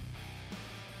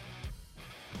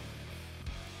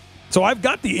 So I've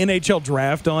got the NHL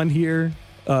draft on here.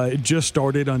 It just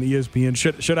started on ESPN.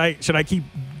 Should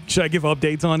I give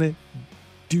updates on it?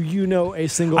 Do you know a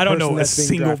single person? I don't know a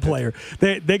single drafted? player.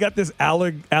 They got this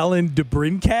Alan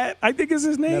DeBrincat, I think is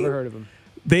his name. Never heard of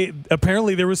him.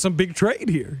 Apparently there was some big trade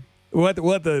here. We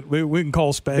can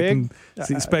call Spec and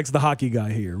see, Spec's the hockey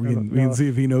guy here. We can see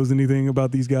if he knows anything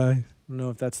about these guys. I don't know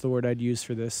if that's the word I'd use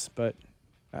for this, but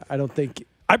I don't think.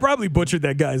 I probably butchered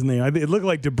that guy's name. It looked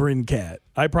like DeBrincat.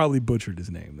 I probably butchered his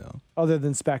name though. Other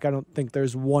than Spec, I don't think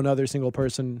there's one other single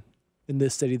person in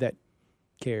this city that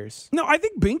cares. No, I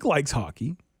think Bink likes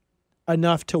hockey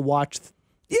enough to watch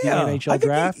the NHL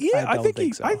draft.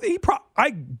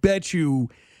 I bet you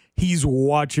he's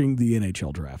watching the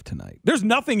NHL draft tonight. There's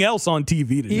nothing else on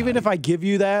TV tonight. Even if I give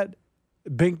you that,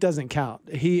 Bink doesn't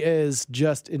count. He is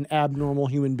just an abnormal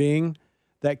human being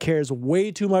that cares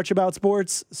way too much about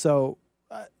sports. So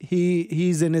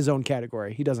he's in his own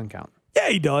category. He doesn't count. Yeah,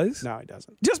 he does. No, he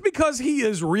doesn't. Just because he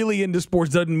is really into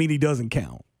sports doesn't mean he doesn't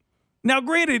count. Now,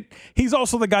 granted, he's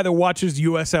also the guy that watches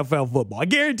USFL football. I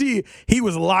guarantee you, he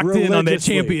was locked in on that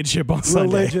championship on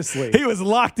Sunday. Religiously. He was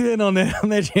locked in on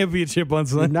that championship on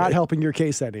Sunday. You're not helping your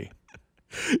case any.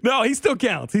 No, he still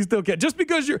counts. He still counts. Just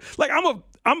because you're like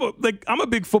I'm a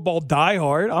big football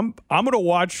diehard. I'm gonna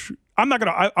watch. I'm not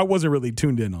gonna. I wasn't really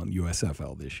tuned in on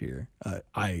USFL this year.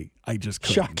 I just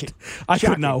couldn't. Shocking. I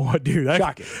could not. Dude,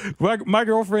 shocking. My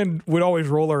girlfriend would always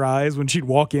roll her eyes when she'd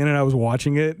walk in and I was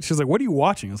watching it. She's like, "What are you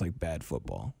watching?" I was like, "Bad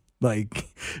football." Like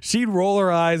she'd roll her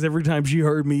eyes every time she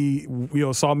heard me,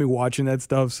 saw me watching that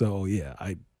stuff. So yeah,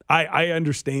 I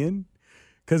understand.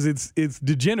 Because it's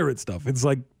degenerate stuff. It's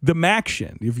like the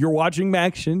Maction. If you're watching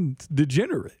Maction, it's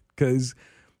degenerate because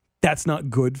that's not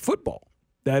good football.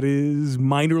 That is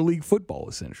minor league football,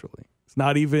 essentially. It's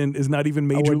not even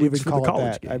major leagues for the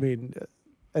college game. I mean,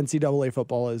 NCAA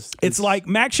football is. It's like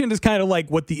Maction is kind of like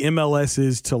what the MLS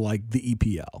is to like the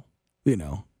EPL.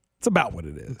 It's about what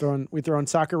it is. We throw in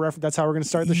soccer reference. That's how we're going to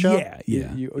start the show?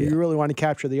 Yeah. You really want to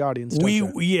capture the audience, don't you?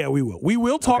 We will. We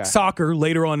will talk soccer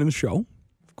later on in the show.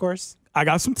 Of course. I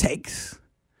got some takes.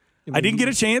 I didn't get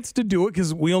a chance to do it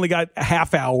because we only got a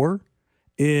half hour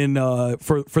in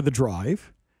for the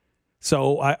drive.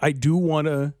 So I do want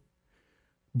to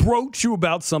broach you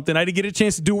about something. I didn't get a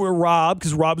chance to do it with Rob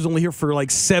because Rob was only here for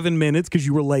like 7 minutes because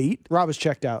you were late. Rob was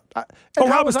checked out.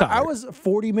 Rob was tired. I was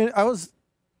 40 minutes. I was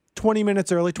 20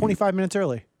 minutes early, 25 minutes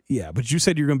early. Yeah, but you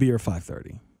said you were going to be here at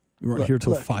 5:30. You weren't here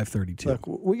till 5:32. Look,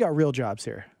 we got real jobs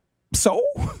here. So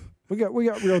we got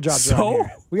real jobs. So around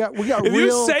here. We got if real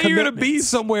you say you're going to be commitments.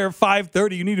 somewhere at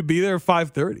 5:30, you need to be there at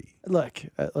 5:30. Look.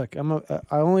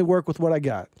 I only work with what I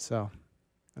got, so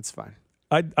that's fine.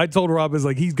 I told Rob is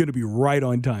like he's going to be right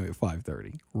on time at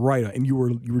 5:30, right on, and you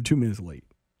were 2 minutes late.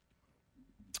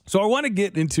 So I want to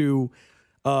get into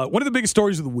one of the biggest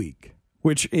stories of the week,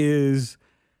 which is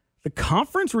the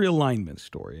conference realignment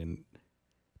story. And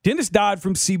Dennis Dodd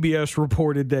from CBS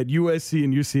reported that USC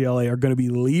and UCLA are going to be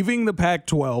leaving the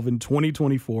Pac-12 in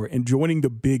 2024 and joining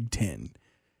the Big Ten.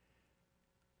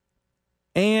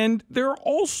 And there are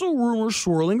also rumors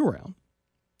swirling around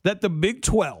that the Big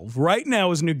 12 right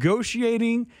now is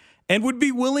negotiating and would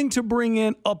be willing to bring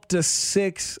in up to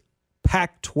 6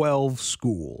 Pac-12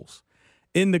 schools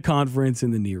in the conference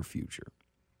in the near future.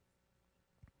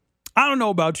 I don't know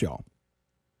about y'all,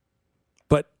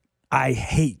 but I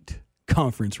hate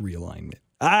conference realignment.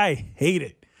 I hate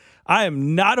it. I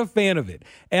am not a fan of it.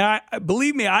 And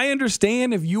believe me, I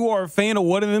understand if you are a fan of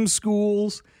one of them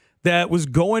schools that was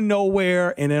going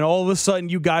nowhere, and then all of a sudden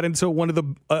you got into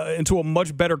into a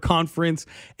much better conference,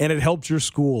 and it helped your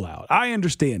school out. I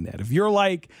understand that. If you're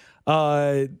like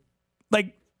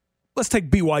let's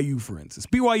take BYU, for instance.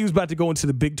 BYU is about to go into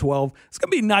the Big 12. It's going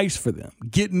to be nice for them,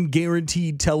 getting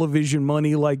guaranteed television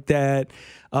money like that.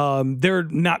 They're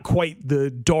not quite the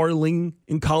darling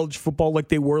in college football like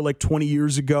they were like 20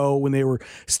 years ago when they were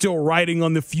still riding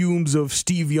on the fumes of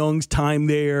Steve Young's time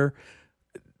there.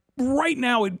 Right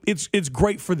now, it's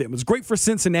great for them. It's great for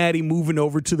Cincinnati moving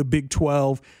over to the Big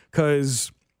 12 because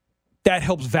that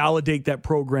helps validate that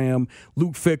program.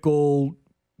 Luke Fickell,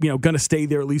 going to stay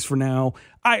there at least for now.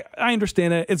 I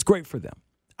understand that. It's great for them.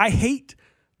 I hate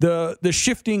the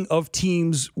shifting of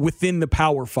teams within the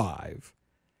Power Five.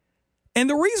 And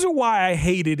the reason why I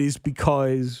hate it is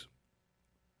because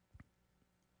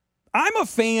I'm a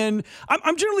fan.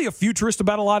 I'm generally a futurist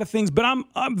about a lot of things, but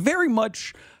I'm very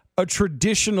much a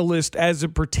traditionalist as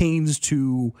it pertains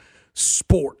to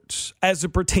sports, as it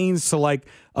pertains to like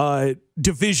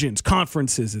divisions,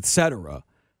 conferences, etc.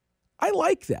 I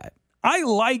like that. I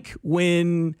like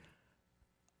when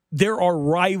there are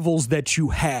rivals that you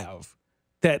have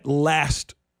that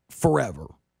last forever.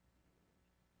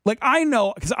 Like I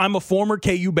know, because I'm a former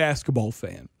KU basketball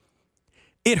fan,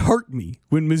 it hurt me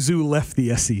when Mizzou left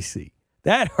the SEC.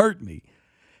 That hurt me.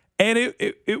 And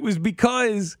it was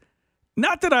because,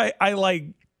 not that I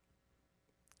like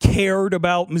cared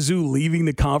about Mizzou leaving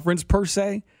the conference per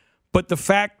se, but the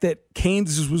fact that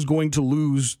Kansas was going to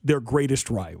lose their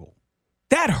greatest rival.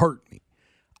 That hurt me.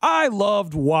 I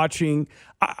loved watching,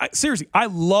 I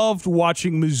loved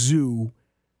watching Mizzou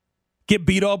get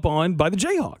beat up on by the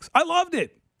Jayhawks. I loved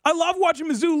it. I love watching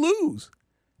Mizzou lose.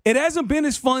 It hasn't been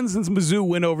as fun since Mizzou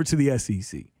went over to the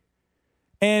SEC.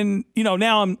 And,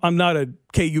 now I'm not a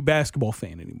KU basketball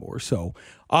fan anymore. So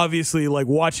obviously, like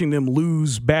watching them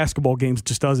lose basketball games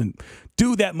just doesn't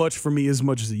do that much for me as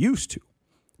much as it used to.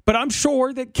 But I'm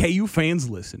sure that KU fans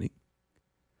listening,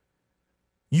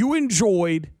 you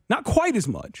enjoyed, not quite as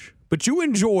much, but you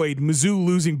enjoyed Mizzou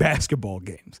losing basketball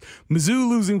games, Mizzou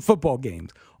losing football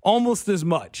games, almost as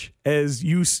much as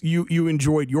you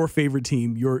enjoyed your favorite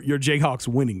team, your Jayhawks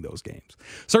winning those games.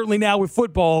 Certainly now with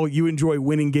football, you enjoy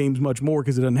winning games much more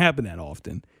because it doesn't happen that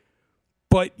often.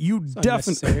 But you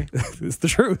definitely, it's the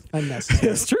truth.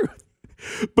 Unnecessary. It's true.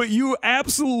 But you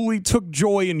absolutely took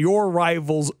joy in your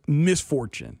rival's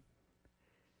misfortune.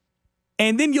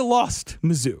 And then you lost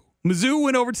Mizzou. Mizzou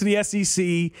went over to the SEC.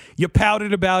 You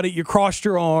pouted about it. You crossed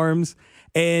your arms.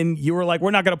 And you were like,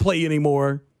 we're not going to play you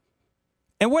anymore.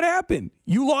 And what happened?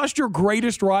 You lost your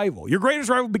greatest rival. Your greatest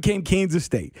rival became Kansas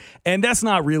State. And that's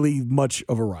not really much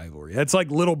of a rivalry. That's like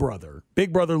little brother,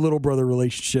 big brother, little brother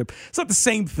relationship. It's not the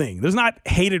same thing. There's not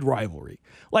hated rivalry.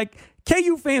 Like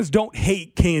KU fans don't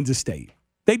hate Kansas State.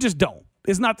 They just don't.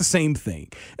 It's not the same thing.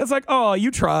 It's like, oh,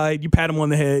 you tried. You pat them on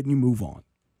the head and you move on.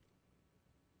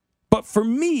 But for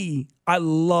me, I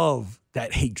love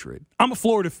that hatred. I'm a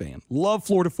Florida fan. Love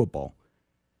Florida football.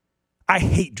 I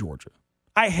hate Georgia.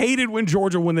 I hated when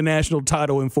Georgia won the national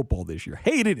title in football this year.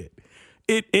 Hated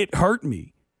it. It hurt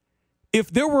me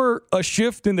if there were a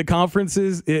shift in the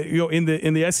conferences, in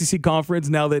the SEC conference,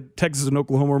 now that Texas and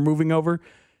Oklahoma are moving over,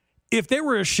 if there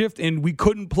were a shift and we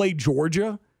couldn't play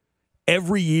Georgia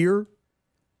every year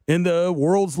in the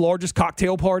world's largest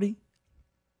cocktail party,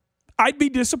 I'd be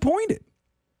disappointed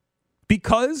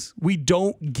because we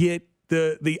don't get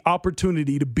the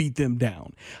opportunity to beat them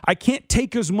down. I can't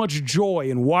take as much joy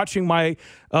in watching my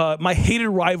hated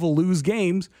rival lose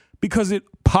games because it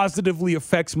positively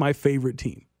affects my favorite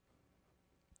team.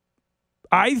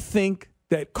 I think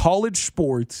that college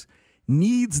sports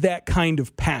needs that kind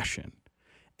of passion.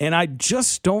 And I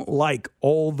just don't like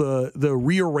all the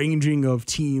rearranging of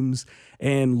teams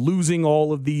and losing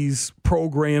all of these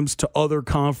programs to other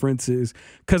conferences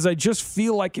because I just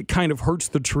feel like it kind of hurts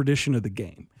the tradition of the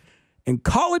game. And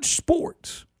college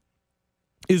sports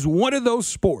is one of those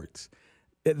sports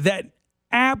that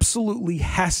absolutely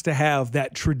has to have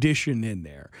that tradition in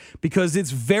there because it's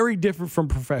very different from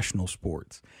professional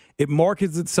sports. It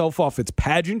markets itself off its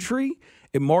pageantry.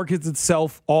 It markets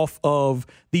itself off of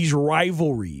these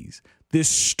rivalries, this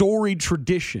storied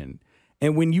tradition.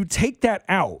 And when you take that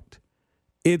out,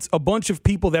 it's a bunch of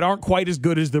people that aren't quite as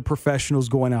good as the professionals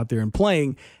going out there and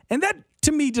playing. And that,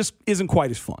 to me, just isn't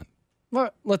quite as fun.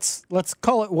 Well, let's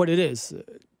call it what it is.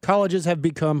 Colleges have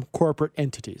become corporate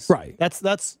entities. Right.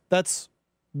 That's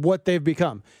what they've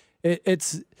become.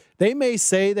 They may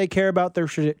say they care about their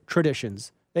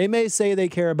traditions. They may say they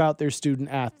care about their student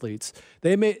athletes.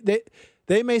 They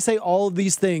may say all of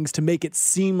these things to make it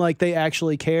seem like they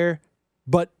actually care,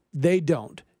 but they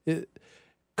don't.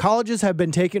 Colleges have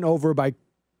been taken over by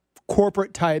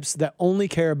corporate types that only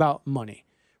care about money.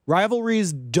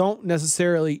 Rivalries don't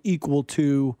necessarily equal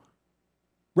to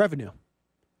revenue.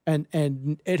 And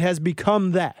it has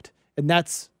become that. And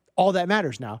that's all that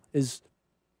matters now is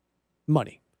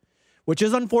money, which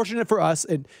is unfortunate for us.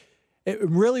 And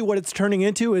really what it's turning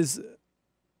into is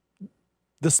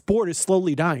the sport is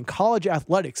slowly dying. College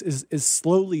athletics is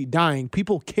slowly dying.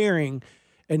 People caring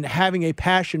and having a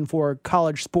passion for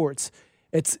college sports,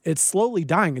 it's slowly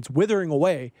dying. It's withering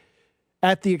away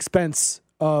at the expense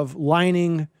of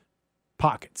lining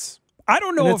pockets. I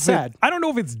don't know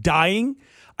if it's dying.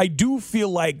 I do feel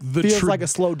like feels like a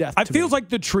slow death. It feels like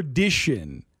the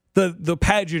tradition, the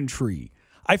pageantry.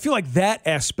 I feel like that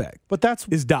aspect,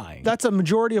 is dying. That's a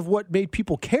majority of what made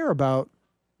people care about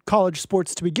college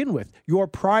sports to begin with. Your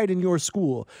pride in your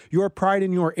school, your pride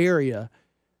in your area.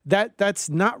 That's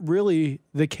not really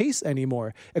the case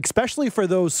anymore, especially for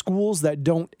those schools that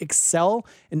don't excel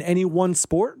in any one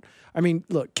sport. I mean,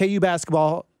 look, KU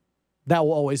basketball, that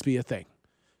will always be a thing.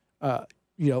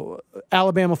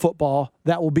 Alabama football,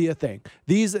 that will be a thing.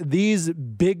 These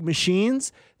big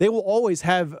machines, they will always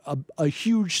have a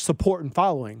huge support and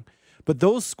following. But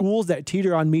those schools that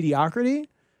teeter on mediocrity,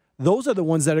 those are the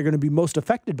ones that are going to be most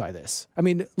affected by this. I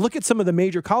mean, look at some of the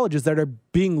major colleges that are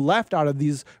being left out of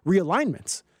these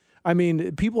realignments. I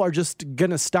mean, people are just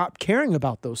going to stop caring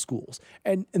about those schools.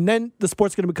 And then the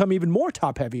sport's going to become even more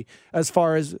top-heavy as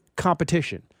far as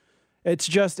competition. It's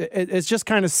just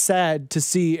kind of sad to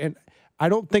see, and I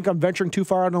don't think I'm venturing too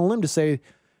far out on a limb to say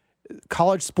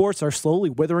college sports are slowly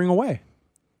withering away.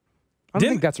 I don't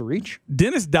think that's a reach.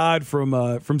 Dennis Dodd from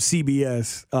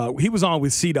CBS, he was on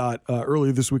with CDOT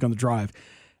earlier this week on The Drive,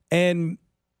 and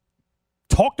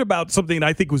talked about something that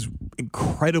I think was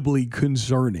incredibly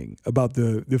concerning about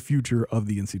the future of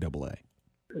the NCAA.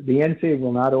 The NCAA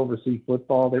will not oversee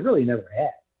football. They really never have.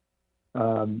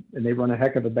 And they run a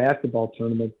heck of a basketball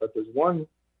tournament, but there's one,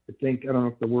 I don't know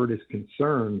if the word is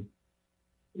concern.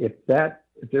 If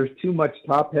there's too much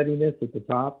top heaviness at the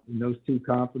top and those two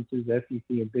conferences, SEC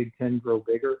and Big Ten, grow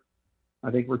bigger,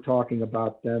 I think we're talking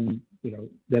about them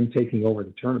taking over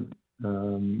the tournament.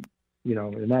 And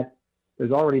that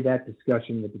there's already that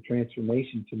discussion with the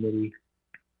Transformation Committee,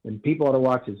 and people ought to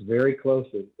watch this very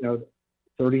closely.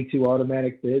 32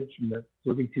 automatic bids from the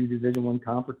 32 Division I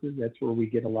conferences. That's where we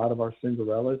get a lot of our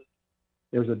Cinderellas.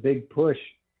 There's a big push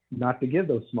not to give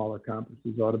those smaller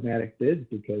conferences automatic bids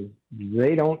because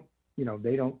they don't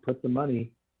put the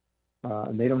money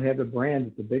and they don't have the brand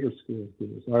that the bigger schools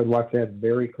do. So I'd watch that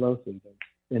very closely.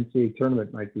 The NCAA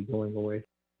tournament might be going away.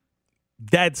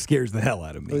 That scares the hell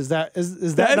out of me. Is that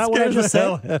not what I just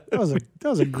said? That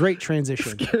was a great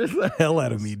transition. Scares the hell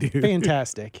out of me, dude.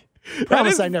 Fantastic.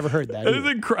 Promise I never heard that.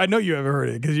 I know you haven't heard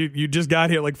it because you just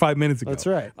got here like 5 minutes ago. That's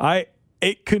right.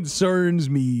 It concerns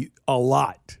me a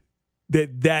lot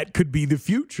that could be the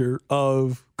future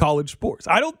of college sports.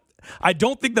 I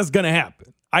don't think that's going to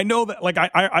happen. I know that, like,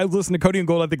 I listened to Cody and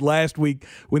Gold, I think, last week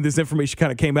when this information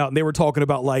kind of came out, and they were talking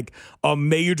about, like, a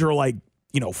major, like,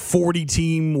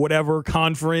 40-team whatever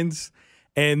conference,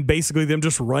 and basically them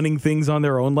just running things on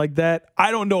their own like that.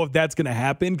 I don't know if that's going to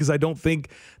happen because I don't think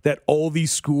that all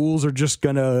these schools are just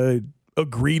going to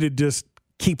agree to just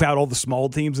keep out all the small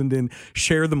teams and then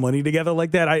share the money together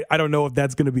like that. I don't know if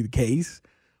that's going to be the case,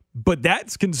 but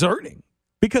that's concerning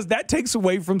because that takes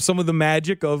away from some of the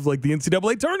magic of like the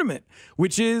NCAA tournament,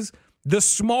 which is the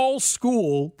small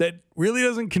school that really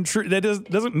doesn't contribute, that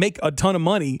doesn't make a ton of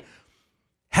money,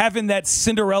 having that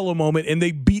Cinderella moment and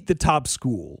they beat the top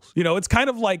schools. You know, it's kind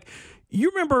of like, you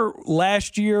remember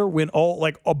last year when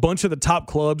a bunch of the top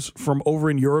clubs from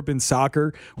over in Europe in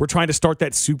soccer were trying to start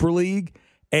that Super League,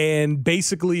 and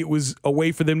basically it was a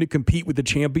way for them to compete with the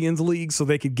Champions League so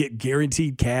they could get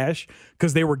guaranteed cash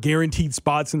because they were guaranteed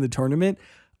spots in the tournament.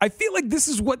 I feel like this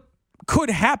is what could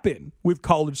happen with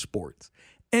college sports.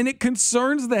 And it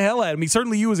concerns the hell out of me.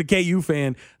 Certainly you as a KU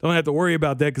fan don't have to worry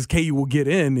about that because KU will get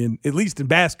in, at least in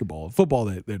basketball. Football,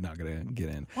 they're not going to get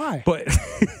in. Why? But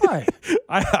Why?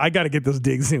 I got to get those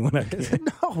digs in when I can.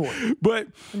 No. But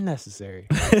unnecessary.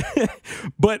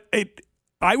 But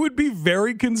I would be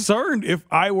very concerned if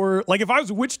I was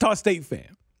a Wichita State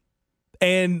fan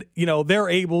and, you know, they're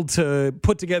able to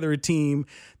put together a team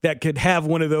that could have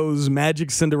one of those magic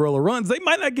Cinderella runs. They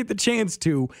might not get the chance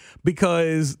to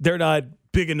because they're not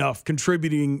big enough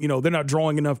contributing, you know, they're not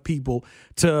drawing enough people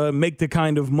to make the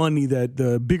kind of money that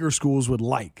the bigger schools would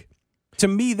like. To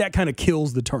me, that kind of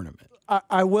kills the tournament.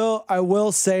 I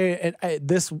will say, and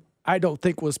this I don't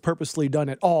think was purposely done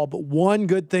at all, but one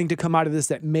good thing to come out of this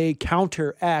that may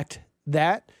counteract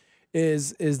that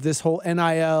is this whole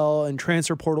NIL and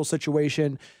transfer portal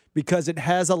situation, because it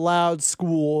has allowed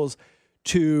schools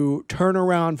to turn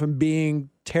around from being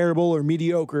terrible or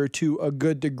mediocre to a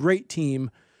good to great team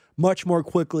much more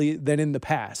quickly than in the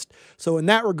past. So in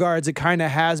that regards, it kind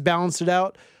of has balanced it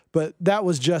out, but that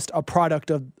was just a product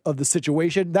of the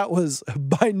situation. That was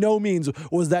by no means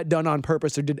was that done on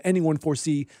purpose, or did anyone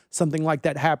foresee something like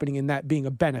that happening and that being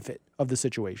a benefit of the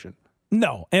situation?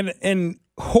 No, and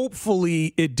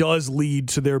hopefully it does lead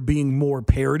to there being more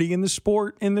parity in the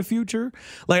sport in the future.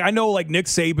 Like I know like Nick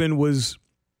Saban was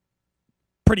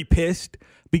pretty pissed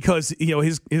because, you know,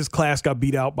 his class got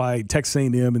beat out by Texas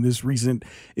A&M in this recent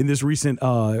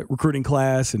recruiting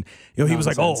class, and you know he was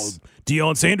like, "Oh,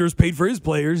 Deion Sanders paid for his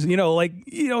players,"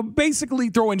 basically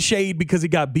throwing shade because he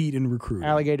got beat in recruiting.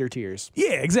 Alligator tears.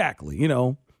 Yeah, exactly. You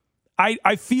know,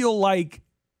 I feel like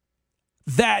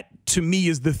that to me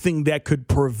is the thing that could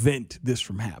prevent this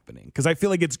from happening, because I feel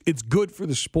like it's good for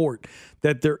the sport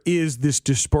that there is this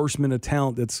disbursement of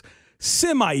talent that's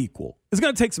semi-equal. It's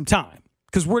going to take some time.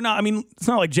 Because it's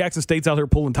not like Jackson State's out there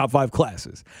pulling top 5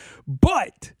 classes.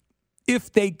 But if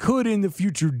they could in the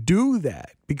future do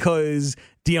that, because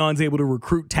Deion's able to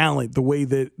recruit talent the way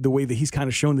that he's kind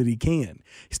of shown that he can,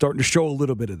 he's starting to show a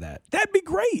little bit of that. That'd be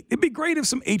great. It'd be great if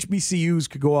some HBCUs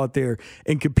could go out there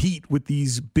and compete with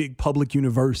these big public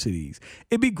universities.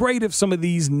 It'd be great if some of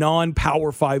these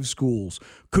non-Power 5 schools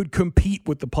could compete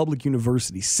with the public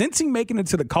universities. Since making it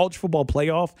to the college football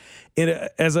playoff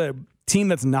as a team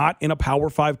that's not in a Power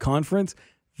 5 conference,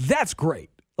 that's great.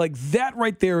 Like that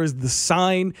right there is the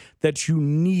sign that you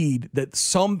need, that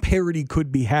some parity could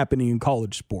be happening in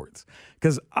college sports.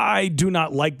 Because I do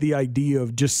not like the idea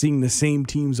of just seeing the same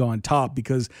teams on top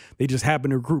because they just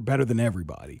happen to recruit better than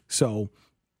everybody. So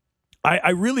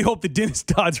I really hope that Dennis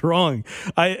Dodd's wrong.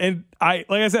 Like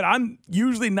I said, I'm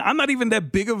not even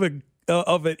that big of an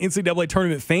NCAA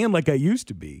tournament fan like I used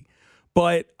to be.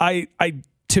 But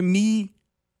to me,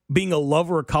 being a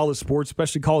lover of college sports,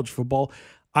 especially college football,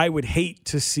 I would hate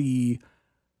to see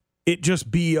it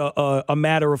just be a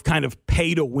matter of kind of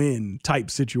pay to win type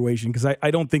situation, because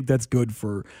I don't think that's good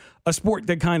for a sport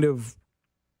that kind of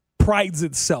prides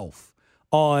itself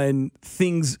on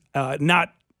things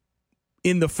not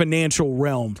in the financial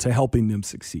realm to helping them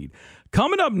succeed.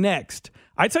 Coming up next,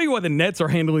 I tell you what, the Nets are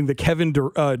handling the Kevin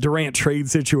Durant trade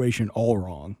situation all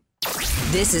wrong.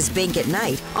 This is Bink at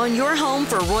Night on your home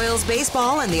for Royals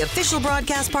baseball and the official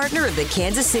broadcast partner of the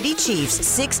Kansas City Chiefs,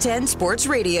 610 Sports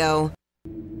Radio.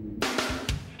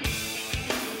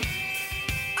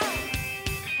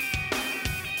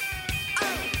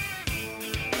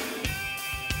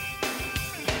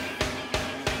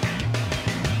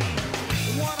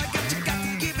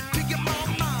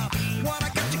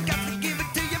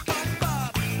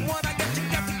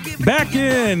 Back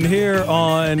in here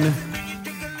on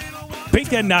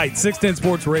Bink at Night, 610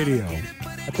 Sports Radio.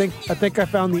 I think I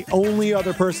found the only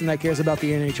other person that cares about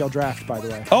the NHL draft, by the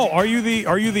way. Oh, are you the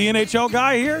NHL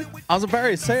guy here? I was about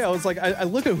to say, I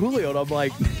look at Julio and I'm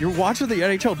like, you're watching the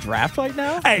NHL draft right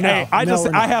now? Hey,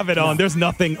 I have it on. There's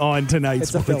nothing on tonight's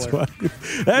Sports Book.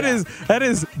 That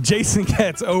is Jason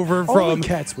Katz over from Only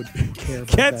Katz would care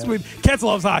about that. Katz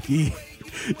loves hockey.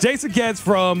 Jason Katz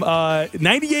from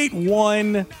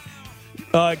 98.1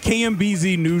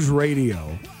 KMBZ News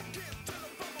Radio.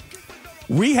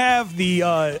 I have the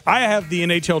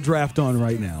NHL draft on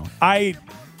right now. I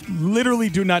literally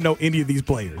do not know any of these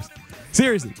players.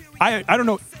 Seriously, I don't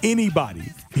know anybody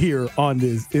here in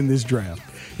this draft.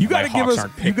 You got to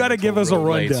give us a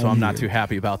rundown. So I'm not too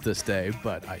happy about this day,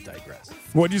 but I digress.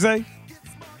 What'd you say?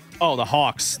 Oh, the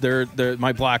Hawks. They're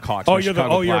my Blackhawks. Oh, you're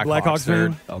a Blackhawks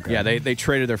fan? Okay. Yeah, they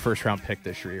traded their first round pick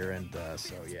this year, and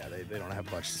they don't have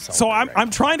much to celebrate. So I'm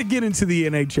trying to get into the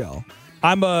NHL.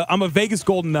 I'm a Vegas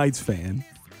Golden Knights fan,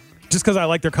 just because I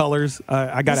like their colors.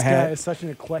 I got to have. This guy is such an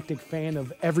eclectic fan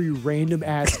of every random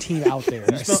ass team out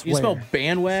there. You spell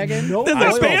bandwagon? No, they're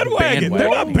not bandwagon. They're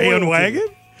not bandwagon.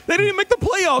 They didn't even make the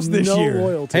playoffs this year.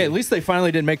 Loyalty. Hey, at least they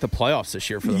finally didn't make the playoffs this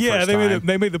year for the first time. Yeah,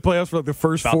 they made the playoffs for like the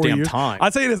first 4 years. Time.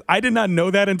 I'll tell you this, I did not know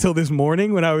that until this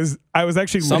morning when I was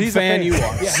actually Some fan you are.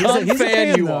 Yeah, he's a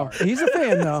fan. He's a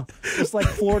fan though. Just like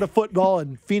Florida football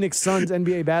and Phoenix Suns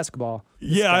NBA basketball.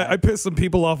 Yeah, I pissed some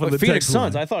people off on the Phoenix text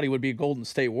Suns. line. I thought he would be a Golden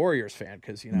State Warriors fan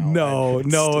because No,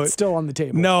 it's still on the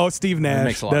table. No, Steve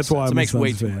Nash. That's why I'm a way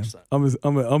Suns too fan. much sense.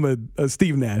 I'm a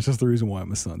Steve Nash. That's the reason why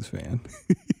I'm a Suns fan.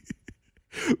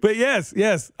 But yes,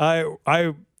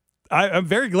 I'm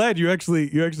very glad you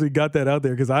actually got that out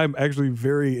there because I'm actually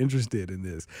very interested in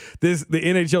this. The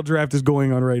NHL draft is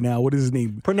going on right now. What is his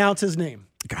name? Pronounce his name.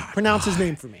 Pronounce his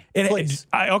name for me, please.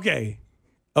 Okay,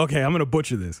 I'm gonna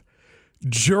butcher this.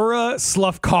 Jura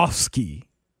Slavkovsky.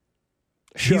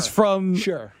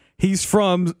 Sure. He's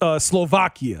from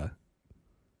Slovakia.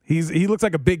 He looks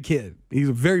like a big kid. He's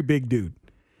a very big dude.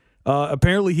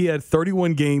 Apparently, he had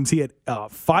 31 games. He had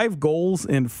 5 goals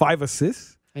and 5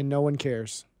 assists. And no one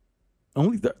cares.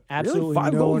 really? Absolutely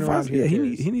 5 no goals one and 5 around here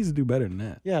cares. he needs to do better than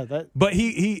that. Yeah, But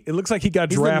he it looks like he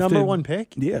got he's drafted. The number 1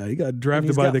 pick? Yeah, he got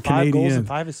drafted by the 5 Canadiens. goals and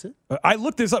 5 assists? I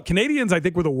looked this up. Canadians, I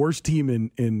think, were the worst team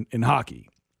in hockey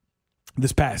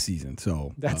this past season.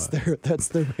 So that's their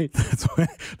rate.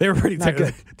 They were pretty Not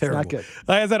terrible. Not good.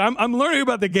 Like I said, I'm learning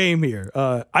about the game here.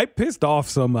 I pissed off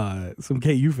some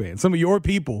KU fans, some of your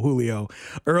people, Julio.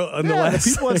 The last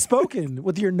people have spoken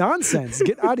with your nonsense.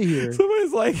 Get out of here.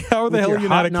 Somebody's like, how the hell are you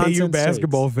not a KU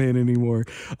basketball fan anymore?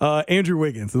 Andrew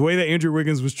Wiggins. The way that Andrew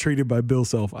Wiggins was treated by Bill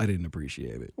Self, I didn't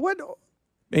appreciate it. What?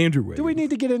 Andrew Wiggins. Do we need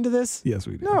to get into this? Yes,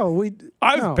 we do. No,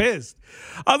 I was pissed.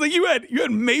 I was like, you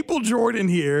had Maple Jordan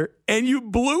here, and you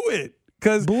blew it.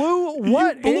 Blew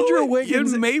what? Andrew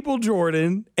Wiggins, Maple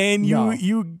Jordan, and he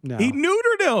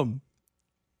neutered him.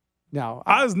 No,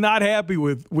 I was not happy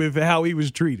with how he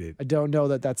was treated. I don't know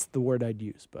that that's the word I'd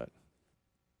use, but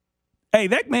hey,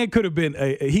 that man could have been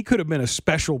a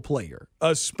special player.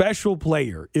 A special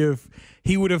player if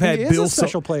he would have had Bill. He's a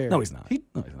special player. No, he's not.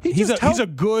 He's a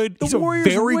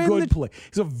very good player.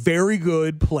 He's a very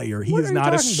good player. He is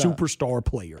not a superstar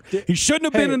player. He shouldn't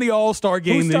have been in the All-Star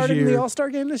game this year. Who started in the All-Star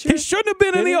game this year? He shouldn't have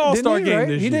been in the All-Star game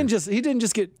this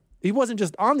year. He wasn't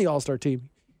just on the All-Star team.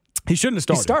 He shouldn't have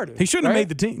started. He started. He shouldn't have made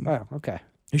the team. Oh, okay.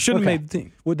 He shouldn't have made the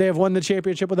team. Would they have won the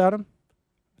championship without him?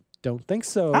 Don't think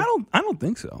so. I don't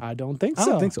think so. I don't think so. I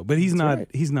don't think so. But he's That's not. right.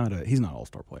 He's not an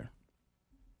All-Star player.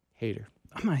 Hater.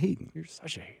 I'm not hating. You're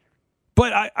such a hater.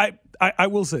 But I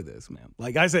will say this, man.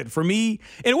 Like I said, for me,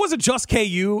 and it wasn't just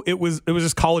KU. It was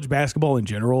just college basketball in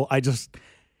general.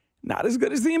 Not as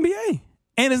good as the NBA.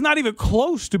 And it's not even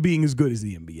close to being as good as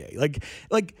the NBA.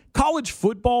 Like college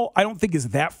football, I don't think is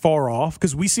that far off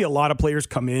because we see a lot of players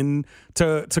come in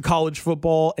to college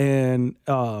football and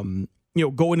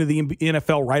go into the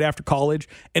NFL right after college,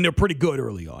 and they're pretty good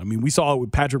early on. I mean, we saw it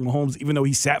with Patrick Mahomes. Even though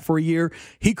he sat for a year,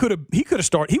 he could have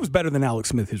started. He was better than Alex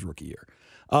Smith his rookie year.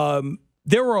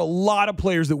 There were a lot of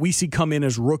players that we see come in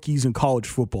as rookies in college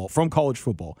football,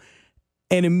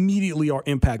 and immediately are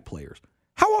impact players.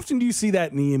 How often do you see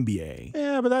that in the NBA?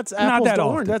 Yeah, but that's apples to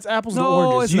oranges. That's apples to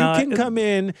oranges. You can come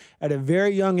in at a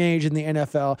very young age in the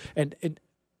NFL, and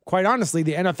quite honestly,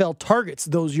 the NFL targets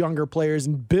those younger players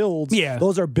and builds. Yeah.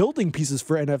 Those are building pieces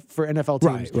for NFL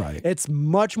teams. Right. It's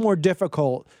much more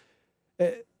difficult.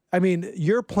 I mean,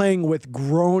 you're playing with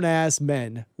grown-ass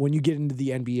men when you get into the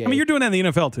NBA. I mean, you're doing that in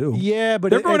the NFL too. Yeah, but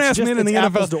they're grown-ass men in the NFL.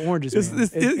 Apples to oranges.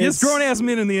 It's grown-ass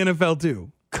men in the NFL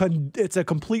too. it's a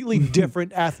completely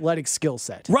different athletic skill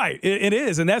set. Right, it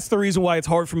is, and that's the reason why it's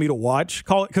hard for me to watch.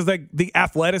 Because the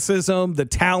athleticism, the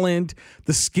talent,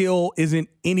 the skill isn't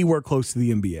anywhere close to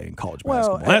the NBA in college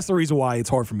basketball. That's the reason why it's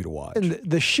hard for me to watch. And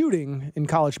the shooting in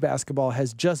college basketball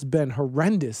has just been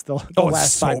horrendous the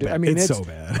last 5 years. I mean, it's so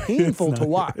bad. painful to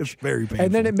watch. It's very painful.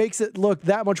 And then it makes it look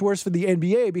that much worse for the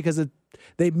NBA because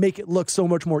they make it look so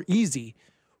much more easy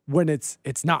when it's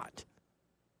not.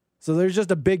 So there's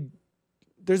just a big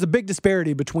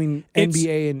disparity between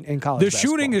NBA and college basketball. The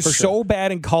shooting is so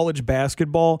bad in college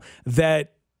basketball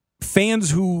that fans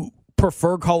who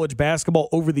prefer college basketball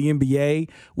over the NBA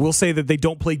will say that they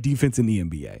don't play defense in the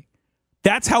NBA.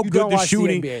 That's how good the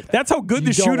shooting. That's how good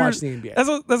the shooters. That's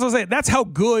what I'm saying. That's how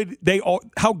good they are.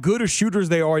 How good of shooters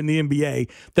they are in the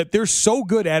NBA. That they're so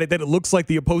good at it that it looks like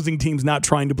the opposing team's not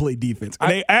trying to play defense.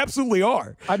 And they absolutely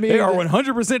are. I mean, they are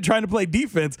 100% trying to play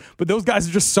defense. But those guys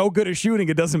are just so good at shooting,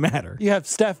 it doesn't matter. You have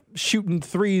Steph shooting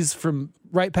threes from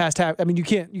right past half. I mean, you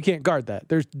can't guard that.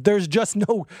 There's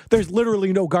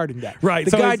literally no guarding that. Right.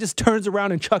 The guy just turns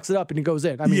around and chucks it up and he goes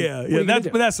in. I mean,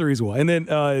 that's the reason why. And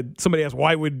then somebody asked,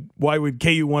 why would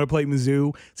KU want to play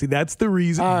Mizzou? See, that's the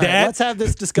reason. All right, let's have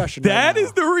this discussion. That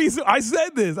is the reason. I said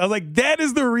this. I was like, that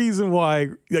is the reason why.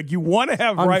 Like, you want to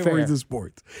have rivalries in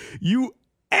sports. You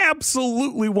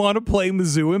absolutely want to play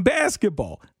Mizzou in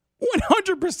basketball.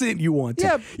 100% you want to.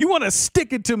 Yeah. You want to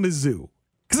stick it to Mizzou.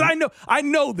 Because I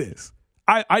know this.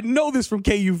 I know this from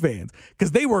KU fans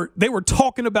because they were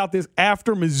talking about this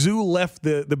after Mizzou left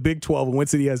the Big 12 and went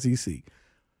to the SEC.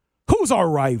 Who's our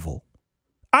rival?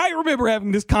 I remember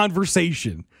having this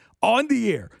conversation on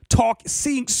the air,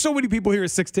 seeing so many people here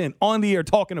at 610 on the air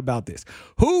talking about this.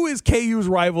 Who is KU's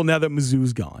rival now that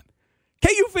Mizzou's gone?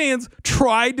 KU fans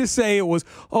tried to say it was,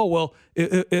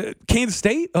 Kansas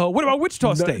State? What about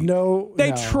Wichita State?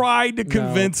 They tried to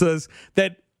convince us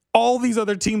that all these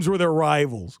other teams were their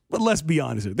rivals. But let's be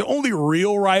honest here. The only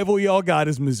real rival y'all got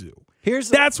is Mizzou.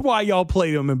 That's why y'all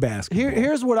play them in basketball.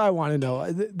 Here's what I want to know.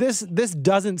 This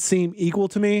doesn't seem equal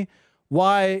to me.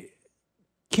 Why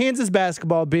Kansas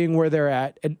basketball being where they're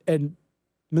at and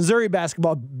Missouri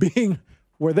basketball being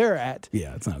where they're at.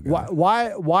 Yeah, it's not good.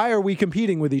 Why are we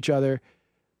competing with each other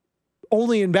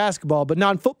only in basketball but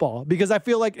not in football? Because I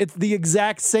feel like it's the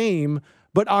exact same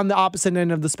but on the opposite end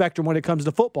of the spectrum when it comes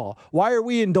to football. Why are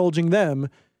we indulging them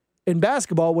in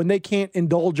basketball when they can't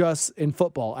indulge us in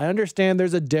football? I understand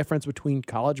there's a difference between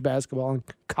college basketball and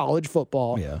college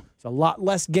football. Yeah. It's a lot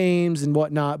less games and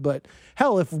whatnot, but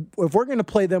hell, if we're going to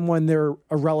play them when they're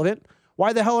irrelevant,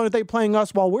 why the hell aren't they playing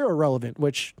us while we're irrelevant,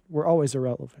 which we're always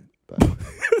irrelevant. But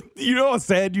you know how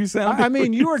sad you sound? I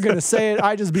mean, you were going to say it.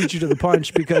 I just beat you to the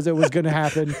punch because it was going to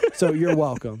happen, so you're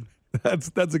welcome.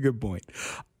 That's a good point.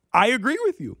 I agree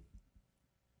with you.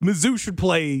 Mizzou should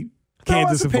play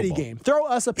Kansas in football. Throw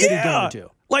us a pity game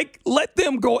too. Like, let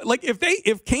them go. Like,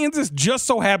 if Kansas just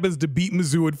so happens to beat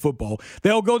Mizzou in football,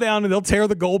 they'll go down and they'll tear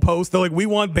the goalpost. They're like, we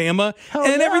want Bama,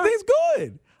 everything's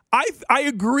good. I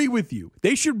agree with you.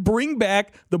 They should bring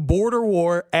back the border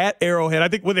war at Arrowhead. I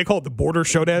think what they call it, the border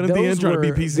showdown at the end, trying to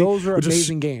beat PC. Those were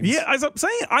amazing games. Yeah, as I'm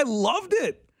saying, I loved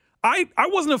it. I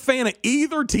wasn't a fan of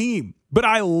either team, but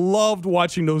I loved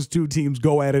watching those two teams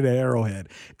go at it at Arrowhead.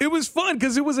 It was fun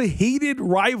because it was a heated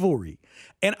rivalry.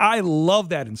 And I love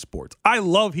that in sports. I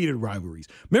love heated rivalries.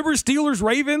 Remember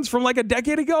Steelers-Ravens from like a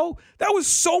decade ago? That was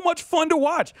so much fun to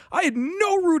watch. I had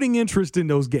no rooting interest in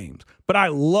those games, but I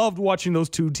loved watching those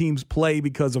two teams play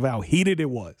because of how heated it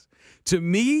was. To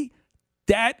me,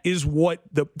 that's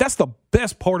the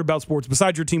best part about sports,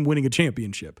 besides your team winning a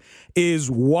championship, is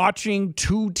watching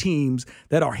two teams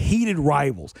that are heated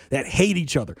rivals, that hate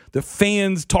each other. The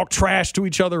fans talk trash to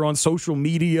each other on social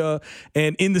media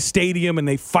and in the stadium, and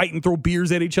they fight and throw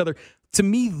beers at each other. To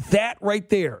me, that right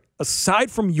there,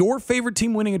 aside from your favorite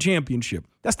team winning a championship,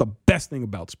 that's the best thing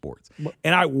about sports.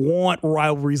 And I want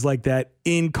rivalries like that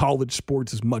in college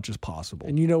sports as much as possible.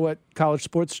 And you know what college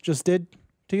sports just did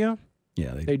to you?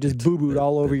 Yeah, they just boo-booed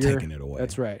all over you. Taking it away.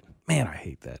 That's right. Man, I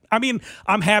hate that. I mean,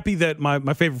 I'm happy that my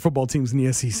favorite football team's in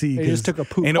the SEC. They just took a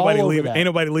poop ain't all nobody over leaving, that. Ain't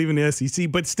nobody leaving the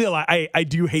SEC. But still, I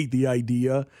do hate the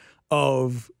idea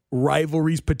of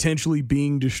rivalries potentially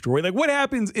being destroyed. Like, what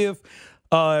happens if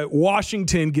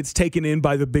Washington gets taken in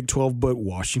by the Big 12, but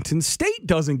Washington State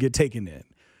doesn't get taken in?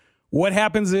 What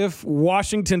happens if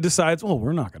Washington decides, well,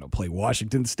 we're not going to play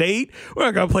Washington State. We're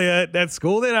not going to play that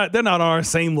school. They're not on our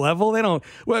same level. They don't.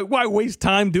 Why waste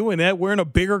time doing that? We're in a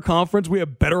bigger conference. We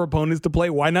have better opponents to play.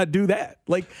 Why not do that?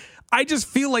 Like, I just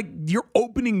feel like you're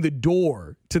opening the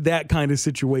door to that kind of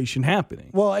situation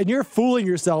happening. Well, and you're fooling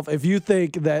yourself if you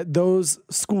think that those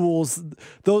schools,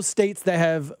 those states that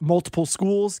have multiple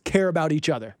schools, care about each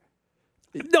other.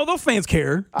 No, those fans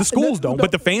care. The schools don't,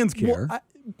 but the fans care. Well,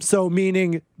 so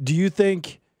meaning, do you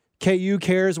think KU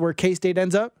cares where K-State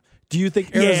ends up? Do you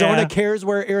think Arizona cares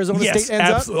where Arizona State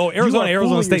ends up? Oh,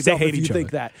 Arizona State, they hate each other.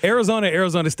 Think that.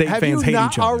 Arizona State fans hate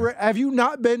each other. Have you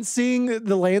not been seeing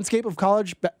the landscape of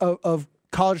college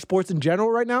sports in general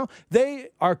right now? They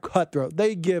are cutthroat.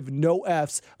 They give no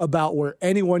Fs about where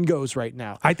anyone goes right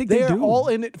now. I think they are do. all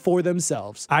in it for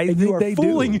themselves. You are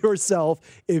fooling yourself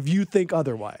if you think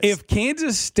otherwise. If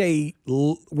Kansas and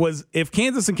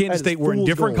Kansas State were in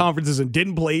different conferences and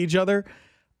didn't play each other,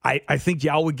 I think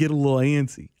y'all would get a little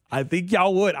antsy. I think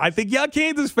y'all would. I think y'all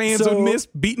Kansas fans would miss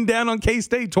beating down on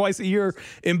K-State twice a year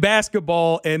in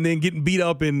basketball and then getting beat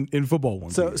up in football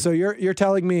once a year. So you're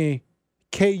telling me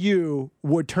KU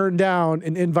would turn down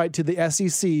an invite to the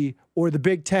SEC or the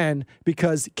Big Ten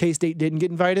because K-State didn't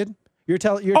get invited? You're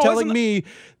telling me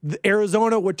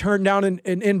Arizona would turn down an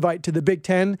invite to the Big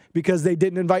Ten because they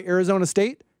didn't invite Arizona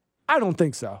State? I don't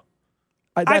think so.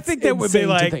 I think that would be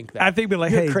like,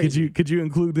 hey, crazy. could you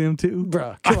include them too?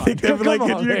 Bro, I think they would be like,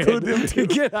 could you include them too?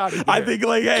 Get out of here. I think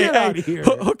like, hey,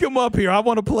 hook them up here. I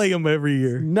want to play them every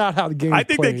year. Not how the game. I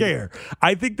think they care.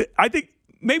 I think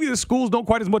maybe the schools don't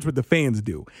quite as much, but the fans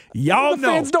do. Y'all know.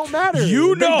 Fans don't matter.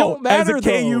 You they know, don't matter, as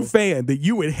a KU fan, that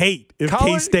you would hate if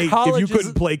K-State, if you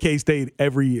couldn't play K-State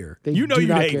every year. You know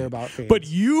you'd hate it. But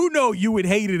you know you would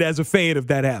hate it as a fan if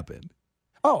that happened.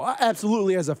 Oh,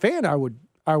 absolutely. As a fan, I would.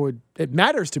 It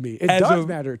matters to me. It does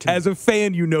matter to me. As a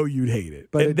fan, you know you'd hate it.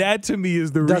 But that to me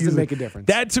is the reason. Doesn't make a difference.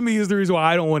 That to me is the reason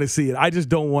why I don't want to see it. I just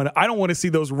don't want to. I don't want to see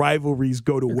those rivalries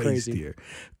go to waste here.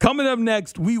 Coming up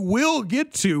next, we will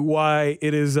get to why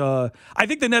it is. I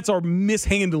think the Nets are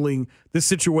mishandling the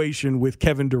situation with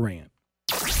Kevin Durant.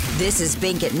 This is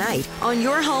Bink at Night on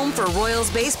your home for Royals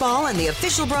baseball and the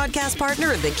official broadcast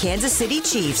partner of the Kansas City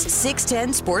Chiefs,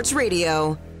 610 Sports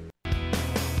Radio.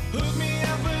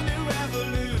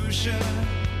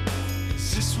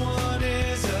 This one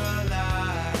is a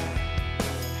lie.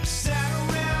 Sat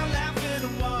around laughing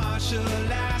and watched the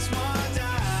last one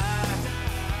die.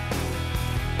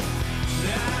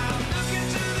 Now look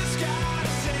into the sky to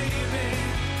save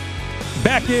me.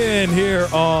 Back in here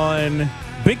on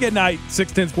Bink at Night,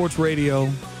 610 Sports Radio,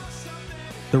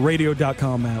 the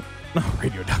radio.com app. No,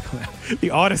 radio.com app.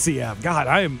 The Odyssey app. God,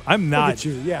 I'm not. Look at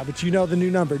you. Yeah, but you know the new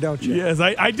number, don't you? Yes,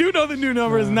 I do know the new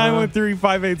number is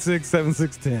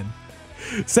 913-586-7610.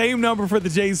 Same number for the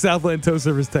Jay Southland Tow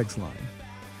Service text line.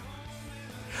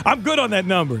 I'm good on that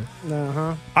number.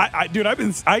 I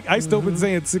still been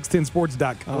saying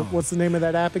 610sports.com. What's the name of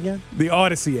that app again? The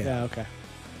Odyssey app. Yeah, okay.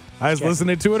 I was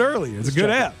listening to it earlier. It's a good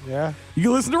app. Yeah. You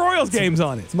can listen to Royals games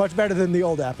on it. It's much better than the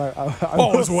old app.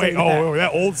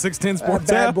 that old 610 Sports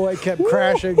that bad app? boy kept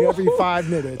crashing every 5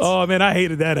 minutes. Oh, man, I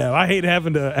hated that app. I hate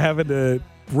having to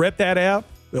rep that app.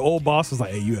 The old boss was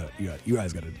like, hey, you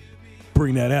guys got to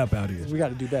bring that app out here. We got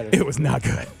to do better. It was not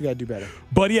good. We got to do better.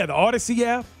 But, yeah, the Odyssey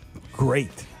app,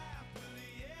 great.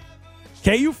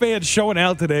 KU fans showing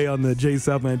out today on the Jay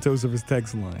Southland Tow Service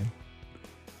text line.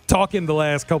 Talking the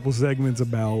last couple segments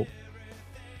about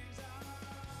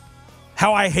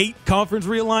how I hate conference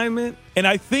realignment. And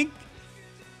I think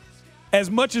as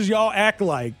much as y'all act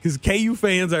like, because KU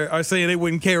fans are saying they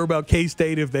wouldn't care about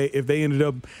K-State if they ended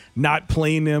up not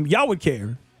playing them, y'all would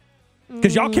care.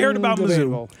 Because y'all cared about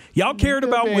Mizzou. Y'all cared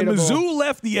about when Mizzou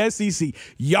left the SEC.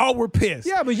 Y'all were pissed.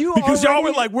 Yeah, but because y'all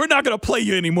were like, we're not going to play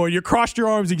you anymore. You crossed your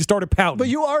arms and you started pouting. But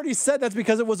you already said that's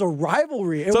because it was a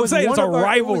rivalry. So I'm saying it's a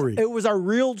rivalry. It was a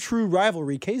real, true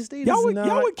rivalry. K-State y'all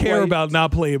would care about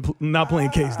not playing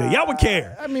K-State. Y'all would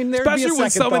care. I mean, there'd be a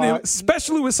second thought.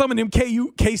 Especially when some of them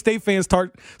K-State fans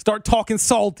start talking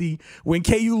salty when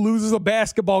KU loses a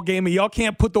basketball game and y'all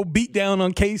can't put the beat down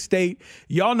on K-State.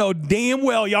 Y'all know damn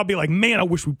well y'all be like, man, I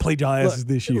wish we played y'all asses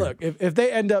this year. Look, if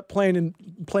they end up playing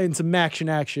some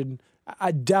action,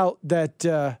 I doubt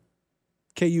that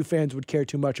KU fans would care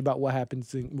too much about what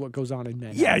happens and what goes on in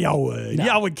Manhattan. Yeah, y'all would. No.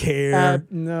 Y'all would care.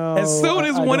 No. As soon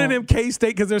as one of them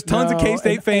K-State, because there's tons of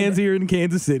K-State fans here in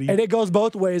Kansas City. And it goes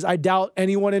both ways. I doubt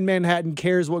anyone in Manhattan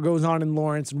cares what goes on in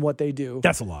Lawrence and what they do.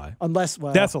 That's a lie.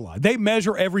 That's a lie. They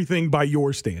measure everything by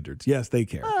your standards. Yes, they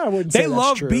care. I wouldn't say they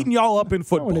love true. beating y'all up in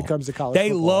football. When it comes to college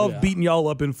they football, love beating y'all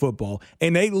up in football.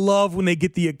 And they love when they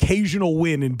get the occasional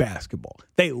win in basketball.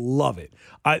 They love it.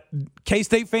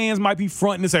 K-State fans might be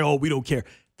fronting and say, oh, we don't care.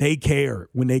 They care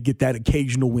when they get that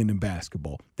occasional win in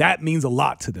basketball. That means a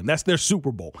lot to them. That's their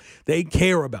Super Bowl. They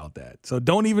care about that. So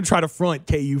don't even try to front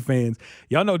KU fans.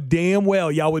 Y'all know damn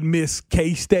well y'all would miss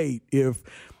K-State if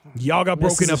Y'all got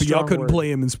Miss broken is a up and y'all strong couldn't word.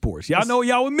 play him in sports. Y'all know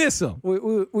y'all would miss him. We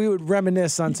would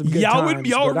reminisce on some good Y'all times. would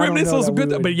y'all but I don't reminisce know on some that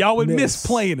we good, but y'all would miss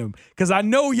playing him because I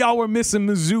know y'all were missing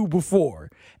Mizzou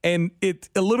before, and it's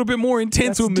a little bit more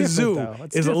intense That's with different, Mizzou. though.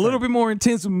 It's It's a little different. bit more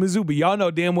intense with Mizzou, but y'all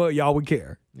know damn well y'all would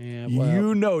care. Yeah,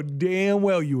 You know damn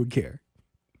well you would care.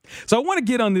 So I want to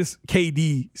get on this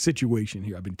KD situation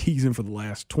here. I've been teasing for the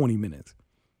last 20 minutes.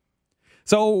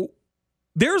 So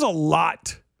there's a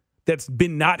lot that's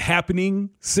been not happening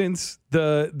since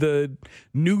the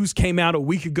news came out a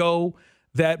week ago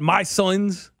that my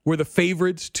Suns were the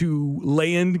favorites to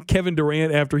land Kevin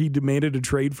Durant after he demanded a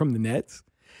trade from the Nets.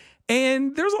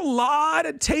 And there's a lot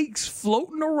of takes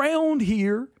floating around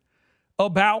here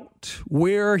about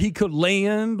where he could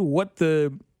land, what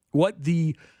the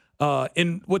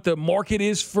market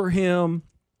is for him.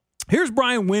 Here's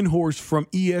Brian Windhorst from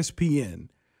ESPN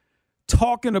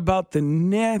talking about the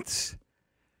Nets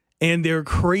and their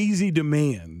crazy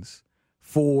demands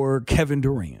for Kevin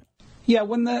Durant. Yeah,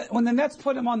 when the Nets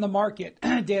put him on the market,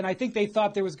 Dan, I think they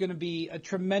thought there was going to be a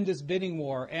tremendous bidding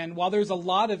war. And while there's a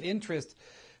lot of interest,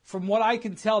 from what I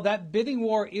can tell, that bidding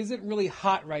war isn't really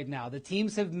hot right now. The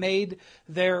teams have made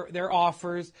their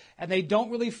offers, and they don't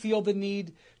really feel the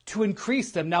need to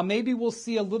increase them. Now, maybe we'll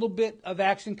see a little bit of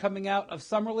action coming out of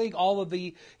Summer League. All of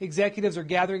the executives are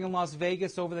gathering in Las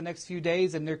Vegas over the next few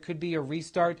days, and there could be a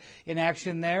restart in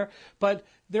action there. But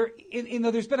there's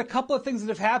been a couple of things that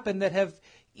have happened that have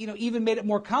even made it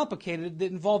more complicated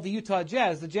that involve the Utah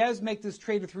Jazz. The Jazz make this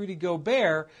trade with Rudy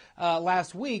Gobert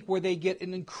last week where they get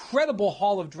an incredible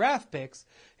haul of draft picks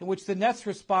in which the Nets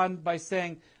respond by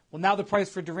saying, well, now the price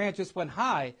for Durant just went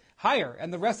higher.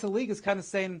 And the rest of the league is kind of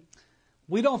saying,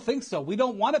 we don't think so. We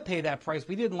don't want to pay that price.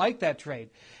 We didn't like that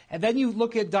trade. And then you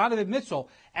look at Donovan Mitchell.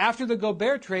 After the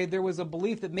Gobert trade, there was a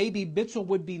belief that maybe Mitchell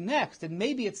would be next, and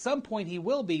maybe at some point he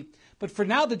will be. But for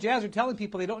now, the Jazz are telling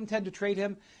people they don't intend to trade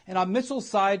him. And on Mitchell's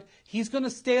side, he's going to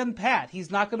stand pat.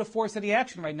 He's not going to force any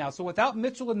action right now. So without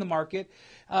Mitchell in the market,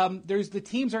 the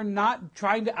teams are not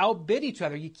trying to outbid each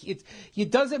other.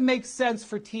 It doesn't make sense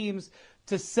for teams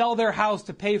to sell their house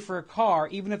to pay for a car,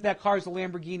 even if that car is a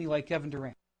Lamborghini like Kevin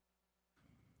Durant.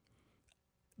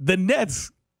 The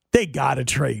Nets, they got to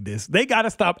trade this. They got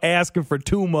to stop asking for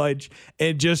too much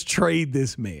and just trade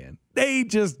this man. They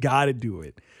just got to do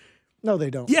it. No,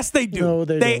 they don't. Yes, they do. No,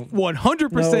 they don't.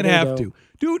 100% have to.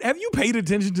 Dude, have you paid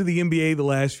attention to the NBA the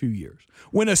last few years?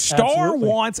 When a star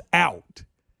wants out,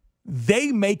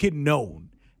 they make it known.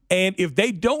 And if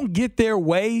they don't get their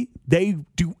way, they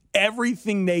do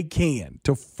everything they can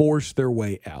to force their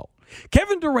way out.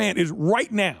 Kevin Durant is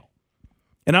right now,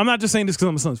 and I'm not just saying this because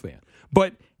I'm a Suns fan,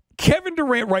 but Kevin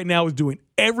Durant right now is doing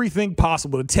everything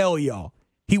possible to tell y'all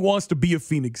he wants to be a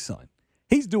Phoenix Sun.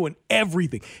 He's doing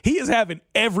everything. He is having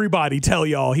everybody tell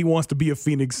y'all he wants to be a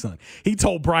Phoenix Sun. He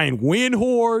told Brian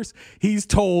Windhorst. He's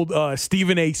told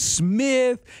Stephen A.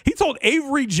 Smith. He told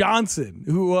Avery Johnson,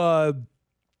 who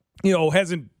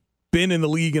hasn't been in the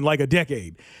league in like a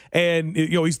decade. And,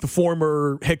 he's the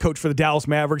former head coach for the Dallas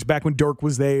Mavericks back when Dirk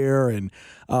was there. And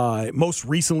most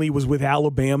recently was with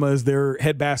Alabama as their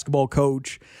head basketball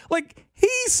coach. Like,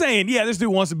 he's saying, yeah, this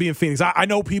dude wants to be in Phoenix. I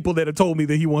know people that have told me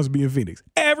that he wants to be in Phoenix.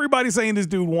 Everybody's saying this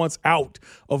dude wants out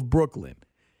of Brooklyn.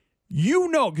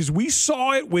 Because we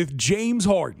saw it with James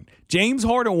Harden. James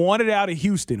Harden wanted out of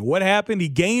Houston. What happened? He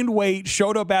gained weight,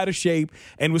 showed up out of shape,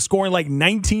 and was scoring like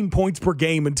 19 points per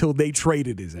game until they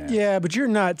traded his ass. Yeah, but you're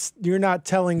not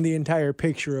telling the entire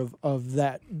picture of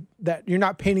that you're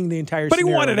not painting the entire. But he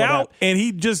scenario wanted of out, and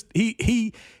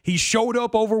he showed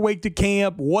up overweight to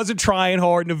camp, wasn't trying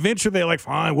hard, and eventually they're like,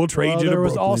 fine, we'll trade you to There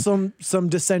was Brooklyn. also some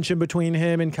dissension between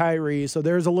him and Kyrie, so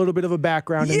there's a little bit of a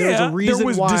background, and there's a reason there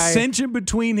was why. dissension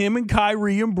between him and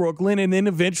Kyrie in Brooklyn, and then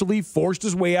eventually forced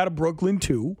his way out of Brooklyn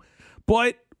too.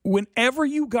 But whenever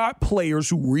you got players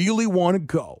who really want to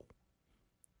go,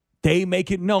 they make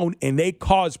it known, and they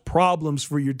cause problems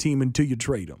for your team until you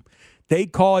trade them. They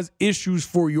cause issues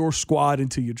for your squad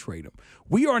until you trade them.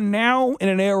 We are now in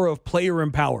an era of player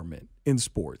empowerment in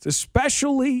sports,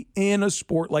 especially in a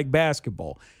sport like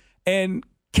basketball. And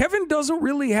Kevin doesn't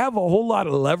really have a whole lot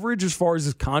of leverage as far as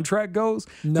his contract goes.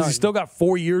 Because he's still got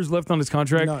 4 years left on his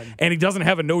contract. None. And he doesn't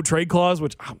have a no-trade clause,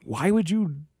 which why would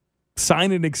you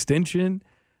sign an extension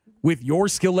with your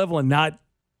skill level and not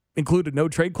include a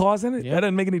no-trade clause in it? That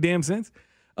doesn't make any damn sense.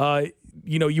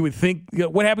 You would think,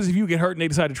 what happens if you get hurt and they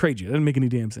decide to trade you? That doesn't make any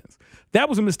damn sense. That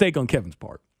was a mistake on Kevin's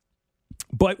part.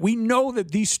 But we know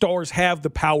that these stars have the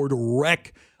power to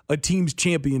wreck a team's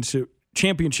championship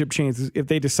chances if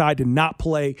they decide to not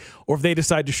play or if they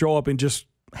decide to show up and just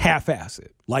half-ass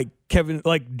it, like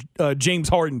James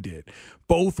Harden did,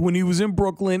 both when he was in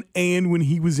Brooklyn and when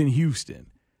he was in Houston.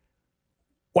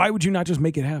 Why would you not just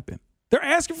make it happen? They're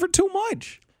asking for too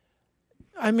much.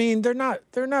 I mean, they're not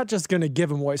just going to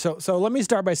give him away. So let me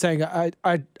start by saying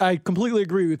I completely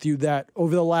agree with you that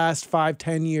over the last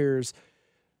 5-10 years,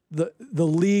 the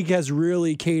league has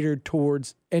really catered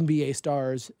towards NBA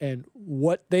stars, and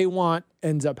what they want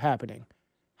ends up happening.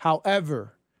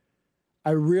 However,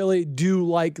 I really do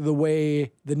like the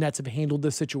way the Nets have handled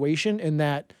this situation, in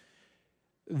that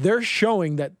they're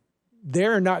showing that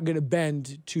they're not going to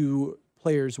bend to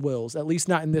players' wills, at least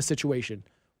not in this situation.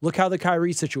 Look how the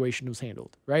Kyrie situation was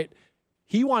handled, right?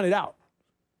 He wanted out.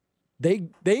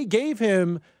 They gave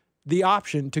him the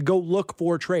option to go look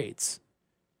for trades.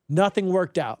 Nothing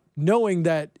worked out, knowing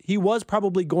that he was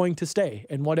probably going to stay.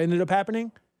 And what ended up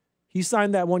happening? He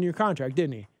signed that 1-year contract,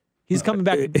 didn't he? He's coming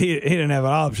back. He didn't have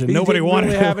an option. He Nobody didn't wanted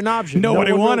really him. have an option.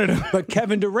 Nobody wanted him. But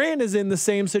Kevin Durant is in the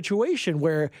same situation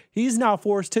where he's now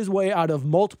forced his way out of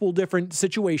multiple different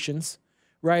situations,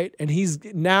 right? And he's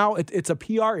now it's a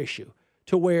PR issue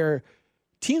to where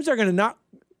teams are they're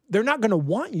not going to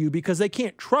want you because they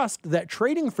can't trust that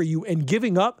trading for you and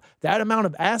giving up that amount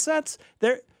of assets,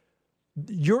 they're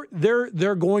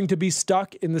going to be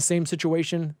stuck in the same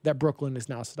situation that Brooklyn is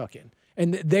now stuck in.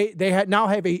 And they now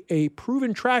have a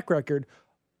proven track record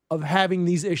of having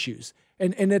these issues.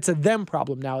 And it's a them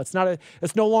problem now. It's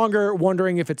no longer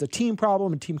wondering if it's a team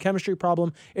problem, a team chemistry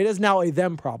problem. It is now a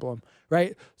them problem,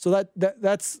 right? So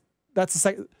that's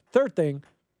the third thing.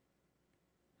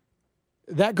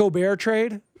 That Gobert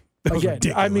trade, again,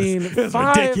 ridiculous. I mean, it was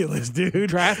ridiculous, dude.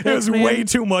 Draft it was picks, way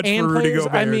too much for Rudy players.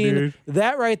 Gobert, I mean, dude.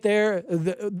 that right there,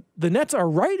 the Nets are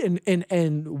right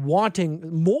in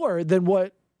wanting more than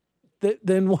what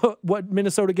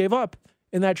Minnesota gave up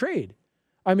in that trade.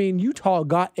 I mean, Utah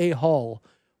got a haul.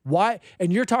 Why?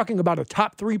 And you're talking about a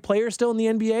top 3 player still in the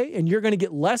NBA, and you're going to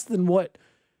get less than what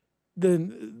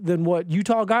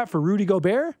Utah got for Rudy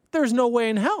Gobert? There's no way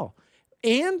in hell.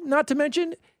 And not to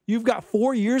mention, you've got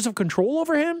 4 years of control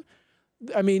over him.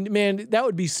 I mean, man, that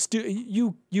would be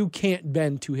you can't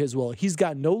bend to his will. He's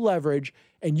got no leverage,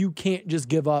 and you can't just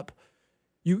give up.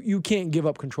 You can't give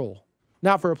up control.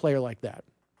 Not for a player like that.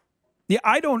 Yeah,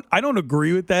 I don't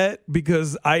agree with that,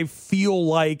 because I feel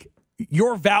like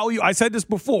your value, I said this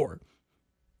before,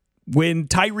 when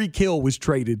Tyreek Hill was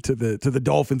traded to the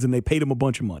Dolphins and they paid him a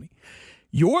bunch of money.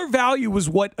 Your value is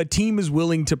what a team is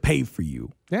willing to pay for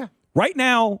you. Yeah. Right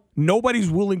now, nobody's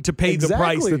willing to pay the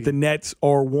price Exactly. that the Nets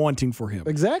are wanting for him.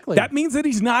 Exactly. That means that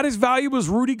he's not as valuable as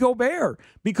Rudy Gobert,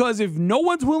 because if no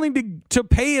one's willing to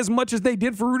pay as much as they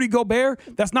did for Rudy Gobert,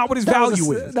 that's not what his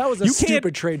value is. That was a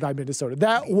stupid trade by Minnesota.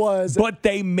 That was But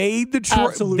they made the trade.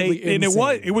 absolutely And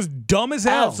insane. it was dumb as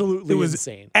hell. Absolutely it was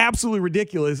insane. Absolutely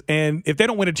ridiculous. And if they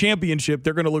don't win a championship,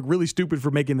 they're going to look really stupid for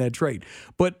making that trade.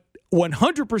 But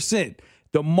 100%,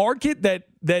 the market that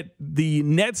the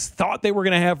Nets thought they were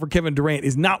going to have for Kevin Durant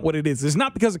is not what it is. It's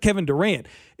not because of Kevin Durant.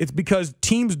 It's because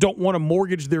teams don't want to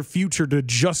mortgage their future to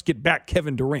just get back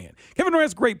Kevin Durant. Kevin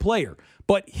Durant's a great player,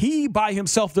 but he by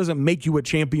himself doesn't make you a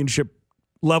championship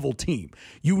level team.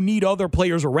 You need other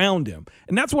players around him.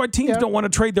 And that's why teams don't want to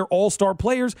trade their all-star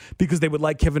players, because they would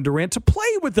like Kevin Durant to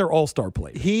play with their all-star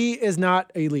players. He is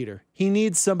not a leader. He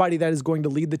needs somebody that is going to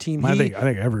lead the team. I think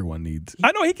everyone needs.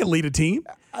 I know he can lead a team,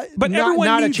 but everyone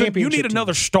not needs a championship. You need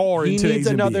another star in He today's needs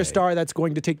another NBA. star that's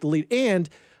going to take the lead. And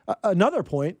another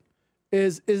point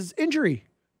is injury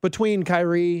between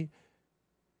Kyrie,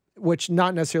 which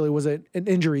not necessarily was an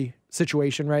injury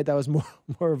situation, right? That was more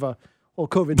of a whole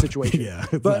COVID situation. Yeah,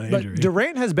 it's but not an injury.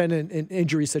 Durant has been in an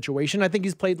injury situation. I think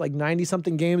he's played like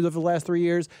 90-something games over the last 3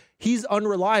 years. He's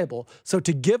unreliable. So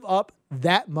to give up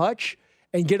that much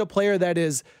and get a player that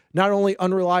is not only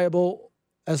unreliable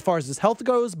as far as his health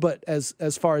goes, but as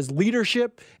far as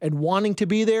leadership and wanting to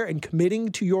be there and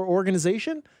committing to your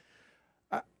organization,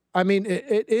 I mean,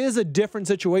 it is a different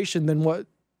situation than what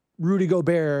Rudy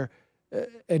Gobert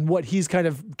and what he's kind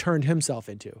of turned himself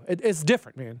into. It's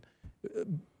different, man.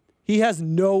 He has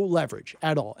no leverage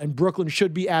at all, and Brooklyn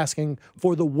should be asking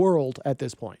for the world at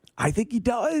this point. I think he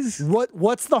does.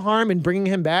 What's the harm in bringing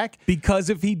him back? Because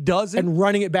if he doesn't, and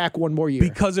running it back one more year.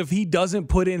 Because if he doesn't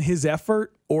put in his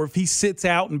effort, or if he sits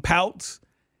out and pouts,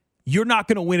 you're not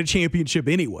going to win a championship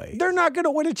anyway. They're not going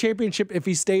to win a championship if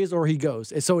he stays or he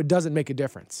goes. So it doesn't make a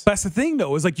difference. That's the thing,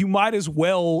 though, is like you might as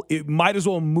well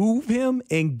move him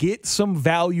and get some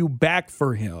value back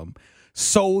for him,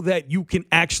 so that you can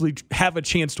actually have a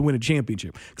chance to win a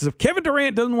championship. Because if Kevin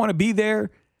Durant doesn't want to be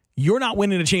there, you're not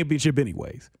winning a championship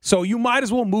anyways. So you might as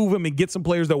well move him and get some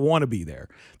players that want to be there.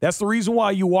 That's the reason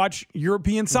why you watch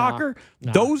European soccer.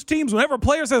 Nah. Those teams, whenever a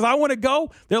player says, I want to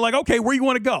go, they're like, okay, where you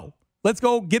want to go? Let's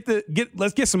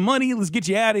get some money. Let's get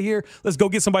you out of here. Let's go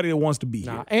get somebody that wants to be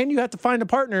here. And you have to find a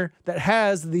partner that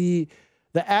has the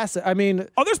asset. I mean,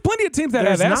 there's plenty of teams that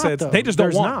have assets. They just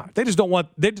don't want. They just don't want.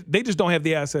 They just don't have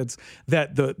the assets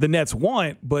that the Nets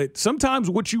want. But sometimes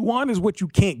what you want is what you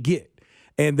can't get,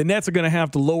 and the Nets are going to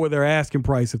have to lower their asking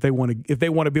price if they want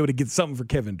to be able to get something for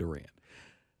Kevin Durant.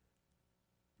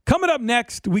 Coming up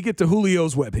next, we get to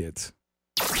Julio's web hits.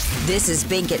 This is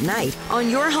Bink at Night on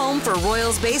your home for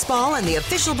Royals baseball and the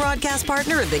official broadcast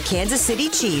partner of the Kansas City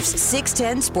Chiefs,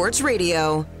 610 Sports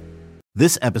Radio.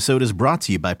 This episode is brought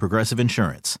to you by Progressive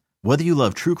Insurance. Whether you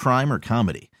love true crime or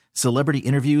comedy, celebrity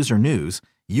interviews or news,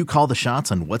 you call the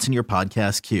shots on what's in your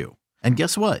podcast queue. And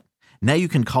guess what? Now you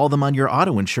can call them on your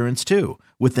auto insurance too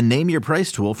with the Name Your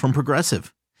Price tool from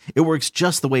Progressive. It works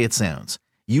just the way it sounds.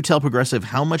 You tell Progressive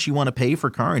how much you want to pay for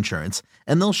car insurance,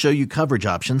 and they'll show you coverage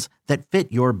options that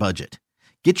fit your budget.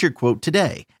 Get your quote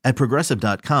today at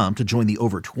Progressive.com to join the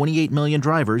over 28 million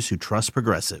drivers who trust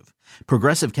Progressive.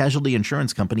 Progressive Casualty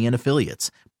Insurance Company and Affiliates.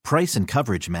 Price and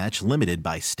coverage match limited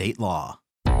by state law.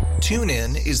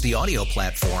 TuneIn is the audio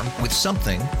platform with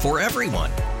something for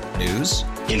everyone. News.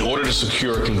 In order to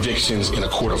secure convictions in a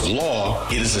court of law,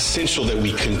 it is essential that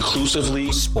we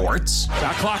conclusively. Sports.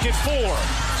 Shot clock at 4.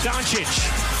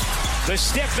 Doncic. The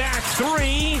step back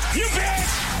 3. You bet.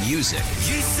 Music.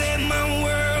 You set my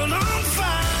world on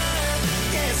fire.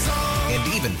 Yes,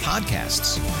 and even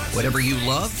podcasts. Whatever you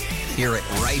love, hear it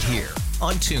right here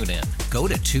on TuneIn. Go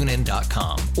to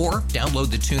TuneIn.com or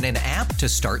download the TuneIn app to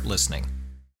start listening.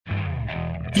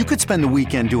 You could spend the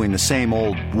weekend doing the same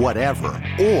old whatever,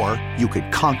 or you could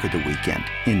conquer the weekend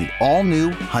in the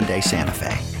all-new Hyundai Santa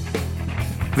Fe.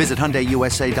 Visit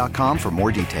HyundaiUSA.com for more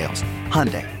details.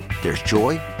 Hyundai, there's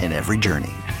joy in every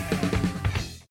journey.